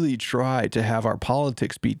really try to have our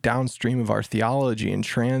politics be downstream of our theology and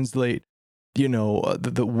translate,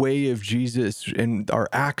 the way of Jesus and our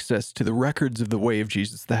access to the records of the way of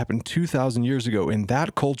Jesus that happened 2,000 years ago in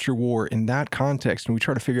that culture war, in that context. And we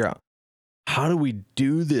try to figure out, how do we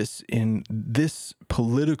do this in this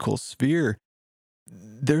political sphere?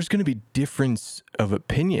 There's going to be difference of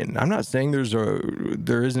opinion. I'm not saying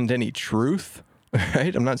there isn't any truth,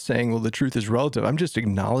 right? I'm not saying, well, the truth is relative. I'm just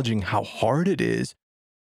acknowledging how hard it is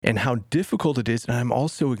and how difficult it is. And I'm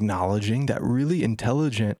also acknowledging that really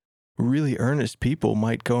intelligent, really earnest people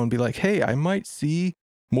might go and be like, hey, I might see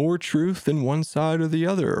more truth in one side or the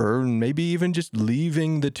other, or maybe even just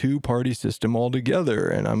leaving the two-party system altogether,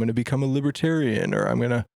 and I'm going to become a libertarian, or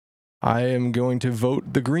I am going to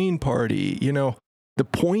vote the Green Party. The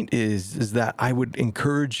point is that I would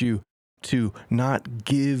encourage you to not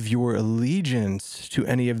give your allegiance to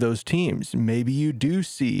any of those teams. Maybe you do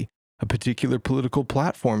see a particular political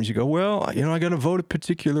platforms. You go, well, I got to vote a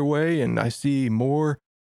particular way, and I see more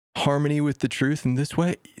harmony with the truth in this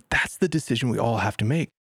way. That's the decision we all have to make.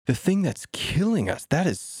 the thing that's killing us, that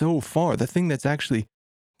is so far, the thing that's actually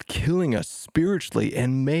killing us spiritually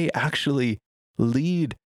and may actually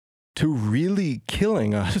lead to really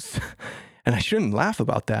killing us, and I shouldn't laugh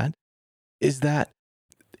about that, is that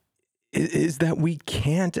we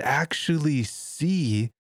can't actually see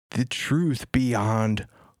the truth beyond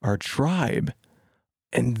our tribe.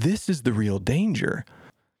 And this is the real danger.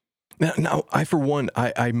 Now I, for one,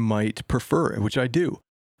 I might prefer, which I do,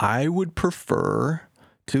 I would prefer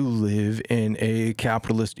to live in a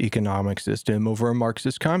capitalist economic system over a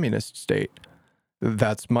Marxist communist state.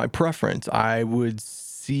 That's my preference. I would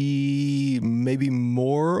see maybe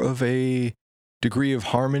more of a degree of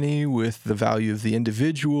harmony with the value of the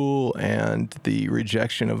individual and the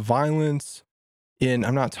rejection of violence.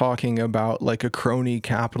 I'm not talking about like a crony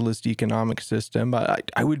capitalist economic system, but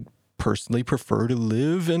I would personally prefer to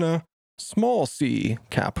live in a small c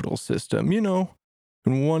capital system,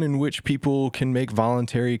 and one in which people can make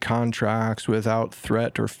voluntary contracts without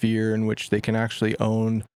threat or fear, in which they can actually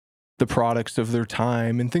own the products of their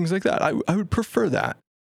time and things like that. I would prefer that.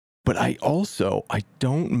 But I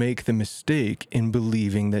don't make the mistake in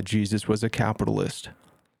believing that Jesus was a capitalist.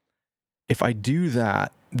 If I do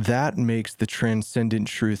that, that makes the transcendent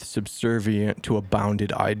truth subservient to a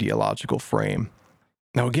bounded ideological frame.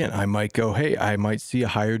 Now, again, I might go, hey, I might see a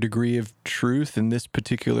higher degree of truth in this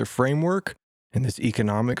particular framework, in this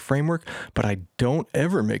economic framework, but I don't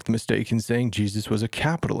ever make the mistake in saying Jesus was a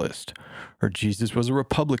capitalist, or Jesus was a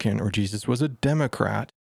Republican, or Jesus was a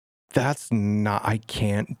Democrat. I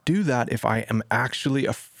can't do that if I am actually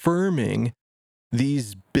affirming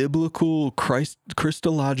these biblical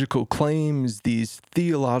Christological claims, these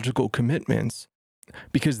theological commitments,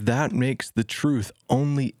 because that makes the truth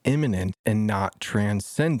only immanent and not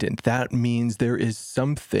transcendent. That means there is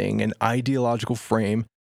something, an ideological frame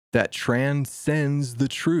that transcends the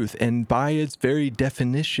truth. And by its very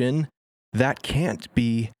definition, that can't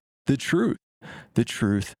be the truth. The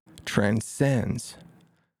truth transcends.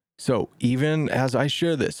 So even as I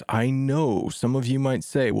share this, I know some of you might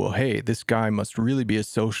say, well, hey, this guy must really be a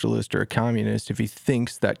socialist or a communist if he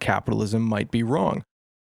thinks that capitalism might be wrong.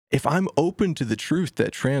 If I'm open to the truth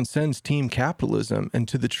that transcends team capitalism and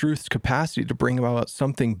to the truth's capacity to bring about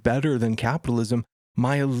something better than capitalism,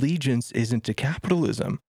 my allegiance isn't to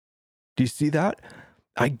capitalism. Do you see that?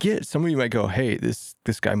 I get some of you might go, hey, this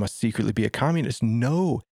guy must secretly be a communist.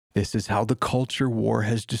 No, this is how the culture war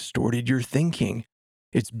has distorted your thinking.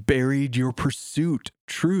 It's buried your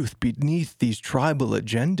truth beneath these tribal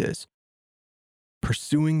agendas.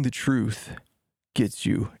 Pursuing the truth gets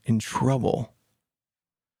you in trouble.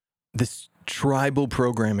 This tribal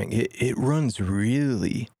programming, it runs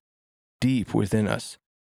really deep within us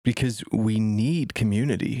because we need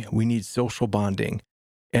community. We need social bonding.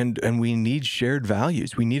 And we need shared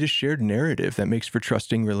values. We need a shared narrative that makes for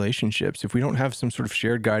trusting relationships. If we don't have some sort of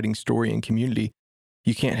shared guiding story and community,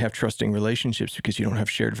 you can't have trusting relationships because you don't have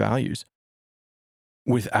shared values.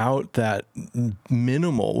 Without some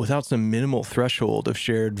minimal threshold of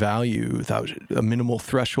shared value, without a minimal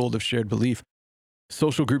threshold of shared belief,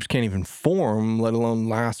 social groups can't even form, let alone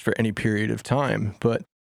last for any period of time. But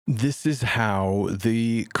this is how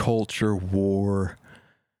the culture war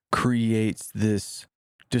creates this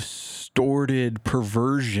distorted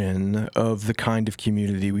perversion of the kind of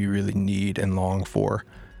community we really need and long for.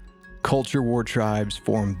 Culture war tribes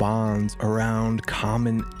form bonds around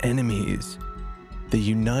common enemies. They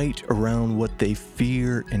unite around what they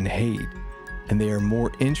fear and hate, and they are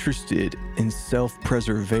more interested in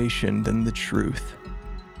self-preservation than the truth.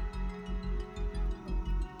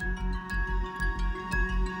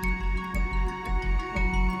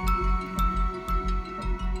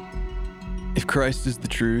 If Christ is the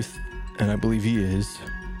truth, and I believe he is,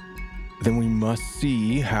 then we must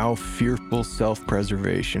see how fearful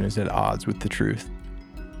self-preservation is at odds with the truth.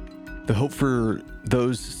 The hope for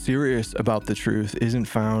those serious about the truth isn't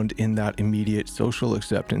found in that immediate social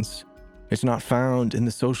acceptance. It's not found in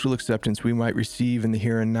the social acceptance we might receive in the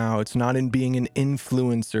here and now. It's not in being an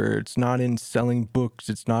influencer. It's not in selling books.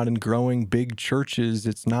 It's not in growing big churches.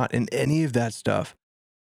 It's not in any of that stuff.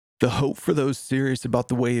 The hope for those serious about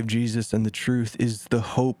the way of Jesus and the truth is the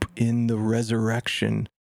hope in the resurrection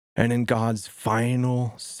and in God's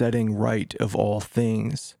final setting right of all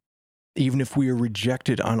things. Even if we are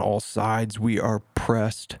rejected on all sides, we are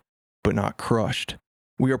pressed but not crushed.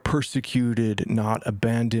 We are persecuted, not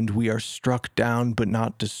abandoned. We are struck down but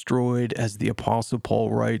not destroyed, as the Apostle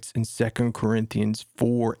Paul writes in 2 Corinthians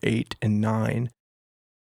 4, 8, and 9.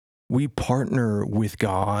 We partner with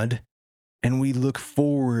God, and we look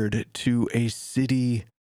forward to a city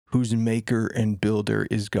whose maker and builder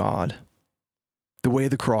is God. The way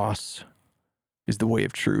of the cross, is the way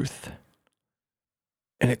of truth.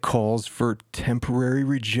 And it calls for temporary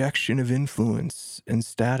rejection of influence and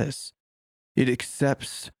status. It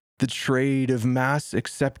accepts the trade of mass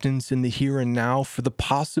acceptance in the here and now for the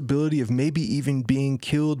possibility of maybe even being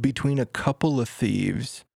killed between a couple of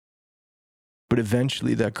thieves. But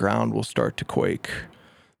eventually that ground will start to quake.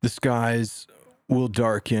 The skies will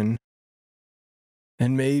darken.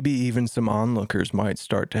 And maybe even some onlookers might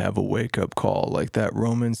start to have a wake-up call, like that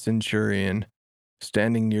Roman centurion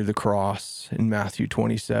standing near the cross in Matthew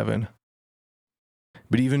 27.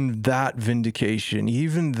 But even that vindication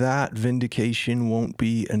won't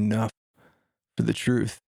be enough for the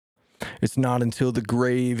truth. It's not until the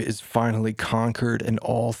grave is finally conquered and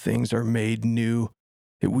all things are made new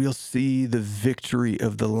that we'll see the victory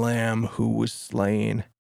of the Lamb who was slain.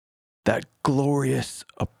 That glorious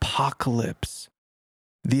apocalypse.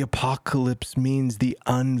 The apocalypse means the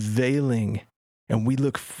unveiling, and we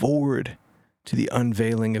look forward to the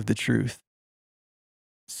unveiling of the truth.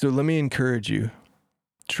 So let me encourage you,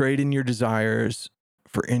 trade in your desires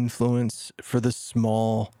for influence for the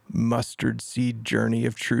small mustard seed journey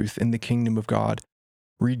of truth in the kingdom of God.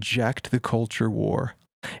 Reject the culture war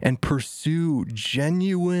and pursue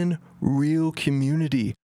genuine, real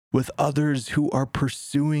community with others who are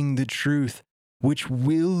pursuing the truth, which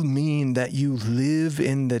will mean that you live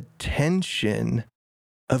in the tension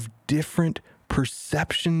of different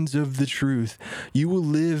perceptions of the truth. You will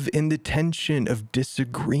live in the tension of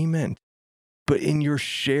disagreement, but in your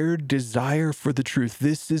shared desire for the truth.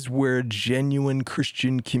 This is where genuine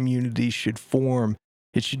Christian community should form.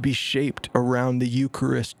 It should be shaped around the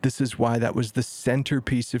Eucharist. This is why that was the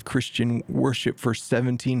centerpiece of Christian worship for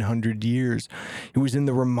 1700 years. It was in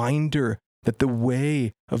the reminder that the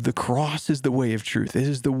way of the cross is the way of truth. It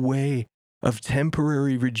is the way of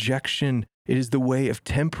temporary rejection. It is the way of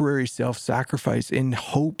temporary self-sacrifice in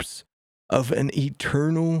hopes of an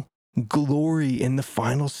eternal glory in the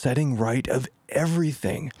final setting right of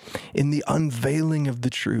everything, in the unveiling of the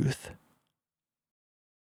truth.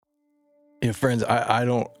 Yeah, friends, I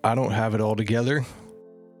don't have it all together.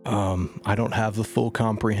 I don't have the full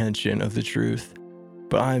comprehension of the truth,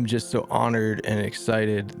 but I'm just so honored and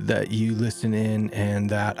excited that you listen in, and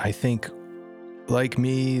that I think, like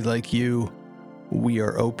me, like you, we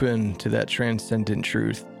are open to that transcendent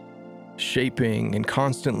truth, shaping and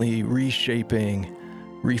constantly reshaping,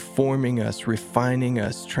 reforming us, refining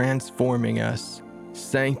us, transforming us,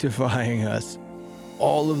 sanctifying us.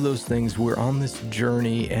 All of those things, we're on this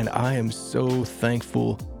journey, and I am so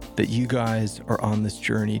thankful that you guys are on this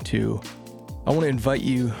journey too. I want to invite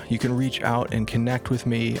you, you can reach out and connect with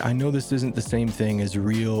me. I know this isn't the same thing as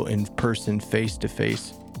real in-person,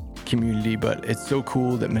 face-to-face community, but it's so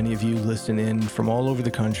cool that many of you listen in from all over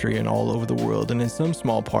the country and all over the world, and in some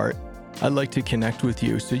small part, I'd like to connect with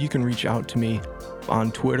you, so you can reach out to me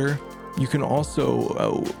on Twitter. You can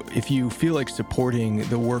also, if you feel like supporting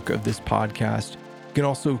the work of this podcast, you can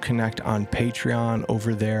also connect on Patreon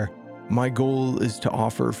over there. My goal is to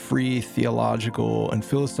offer free theological and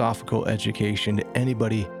philosophical education to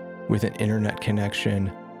anybody with an internet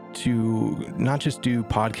connection, to not just do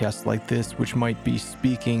podcasts like this, which might be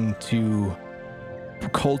speaking to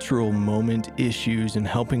cultural moment issues and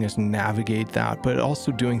helping us navigate that, but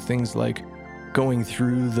also doing things like going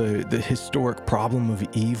through the historic problem of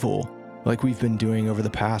evil, like we've been doing over the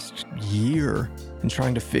past year, and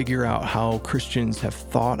trying to figure out how Christians have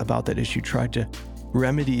thought about that issue, tried to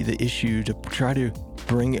remedy the issue, to try to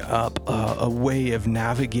bring up a way of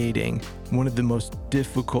navigating one of the most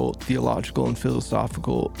difficult theological and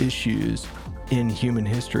philosophical issues in human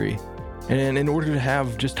history. And in order to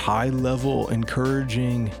have just high-level,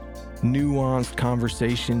 encouraging, nuanced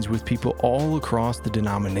conversations with people all across the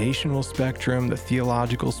denominational spectrum, the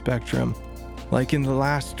theological spectrum, like in the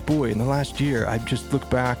last year, I just look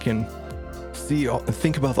back and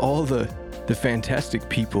think about all the fantastic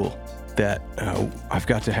people that I've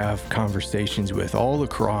got to have conversations with all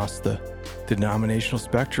across the denominational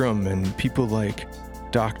spectrum, and people like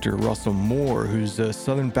Dr. Russell Moore, who's a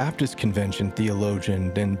Southern Baptist Convention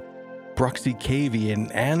theologian, and Bruxy Cavey,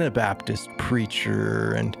 an Anabaptist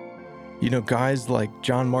preacher, and guys like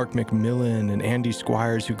John Mark McMillan and Andy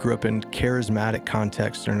Squires, who grew up in charismatic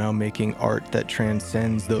contexts, are now making art that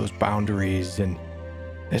transcends those boundaries. And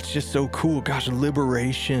it's just so cool. Gosh,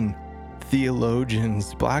 liberation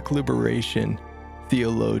theologians, Black liberation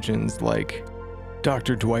theologians like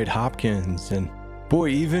Dr. Dwight Hopkins, and boy,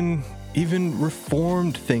 even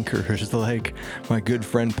Reformed thinkers like my good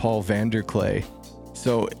friend Paul Vanderklay.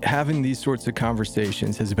 So having these sorts of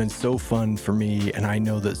conversations has been so fun for me, and I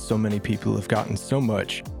know that so many people have gotten so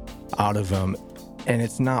much out of them, and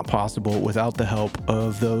it's not possible without the help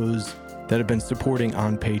of those that have been supporting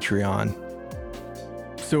on Patreon.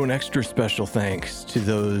 So an extra special thanks to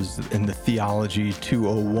those in the Theology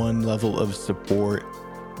 201 level of support.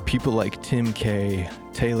 People like Tim K,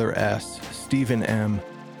 Taylor S, Stephen M,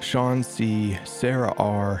 Sean C, Sarah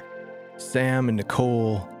R, Sam and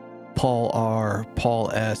Nicole, Paul R,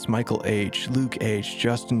 Paul S, Michael H, Luke H,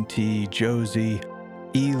 Justin T, Josie,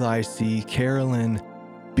 Eli C, Carolyn,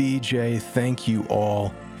 BJ. Thank you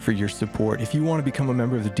all for your support. If you want to become a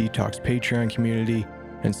member of the Detox Patreon community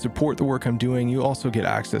and support the work I'm doing, you also get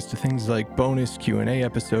access to things like bonus Q&A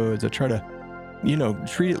episodes. I try to,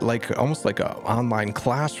 treat it like almost like an online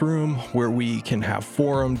classroom where we can have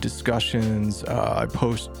forum discussions. I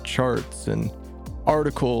post charts and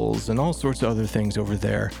articles and all sorts of other things over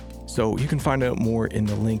there. So you can find out more in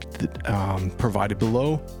the link that, provided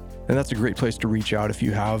below. And that's a great place to reach out if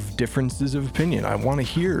you have differences of opinion. I want to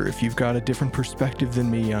hear if you've got a different perspective than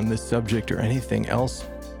me on this subject or anything else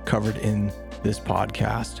covered in this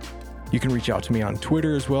podcast. You can reach out to me on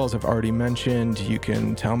Twitter as well, as I've already mentioned. You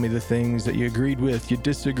can tell me the things that you agreed with, you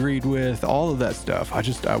disagreed with, all of that stuff. I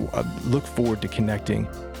look forward to connecting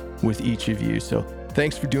with each of you. So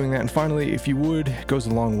thanks for doing that. And finally, if you would, it goes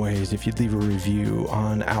a long ways if you'd leave a review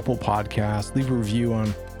on Apple Podcasts, leave a review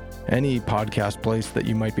on any podcast place that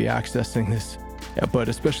you might be accessing this, but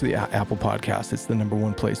especially Apple Podcasts. It's the number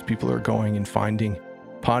one place people are going and finding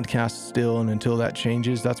podcasts still, and until that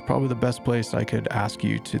changes, that's probably the best place I could ask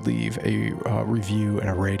you to leave a review and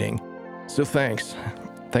a rating. So thanks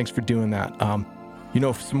for doing that.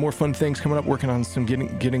 Some more fun things coming up, working on some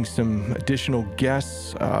getting some additional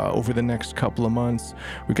guests over the next couple of months.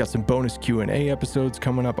 We've got some bonus Q&A episodes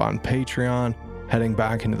coming up on Patreon, heading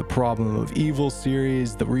back into the Problem of Evil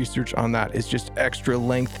series. The research on that is just extra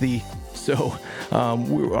lengthy. So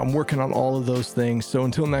I'm working on all of those things. So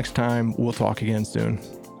until next time, we'll talk again soon.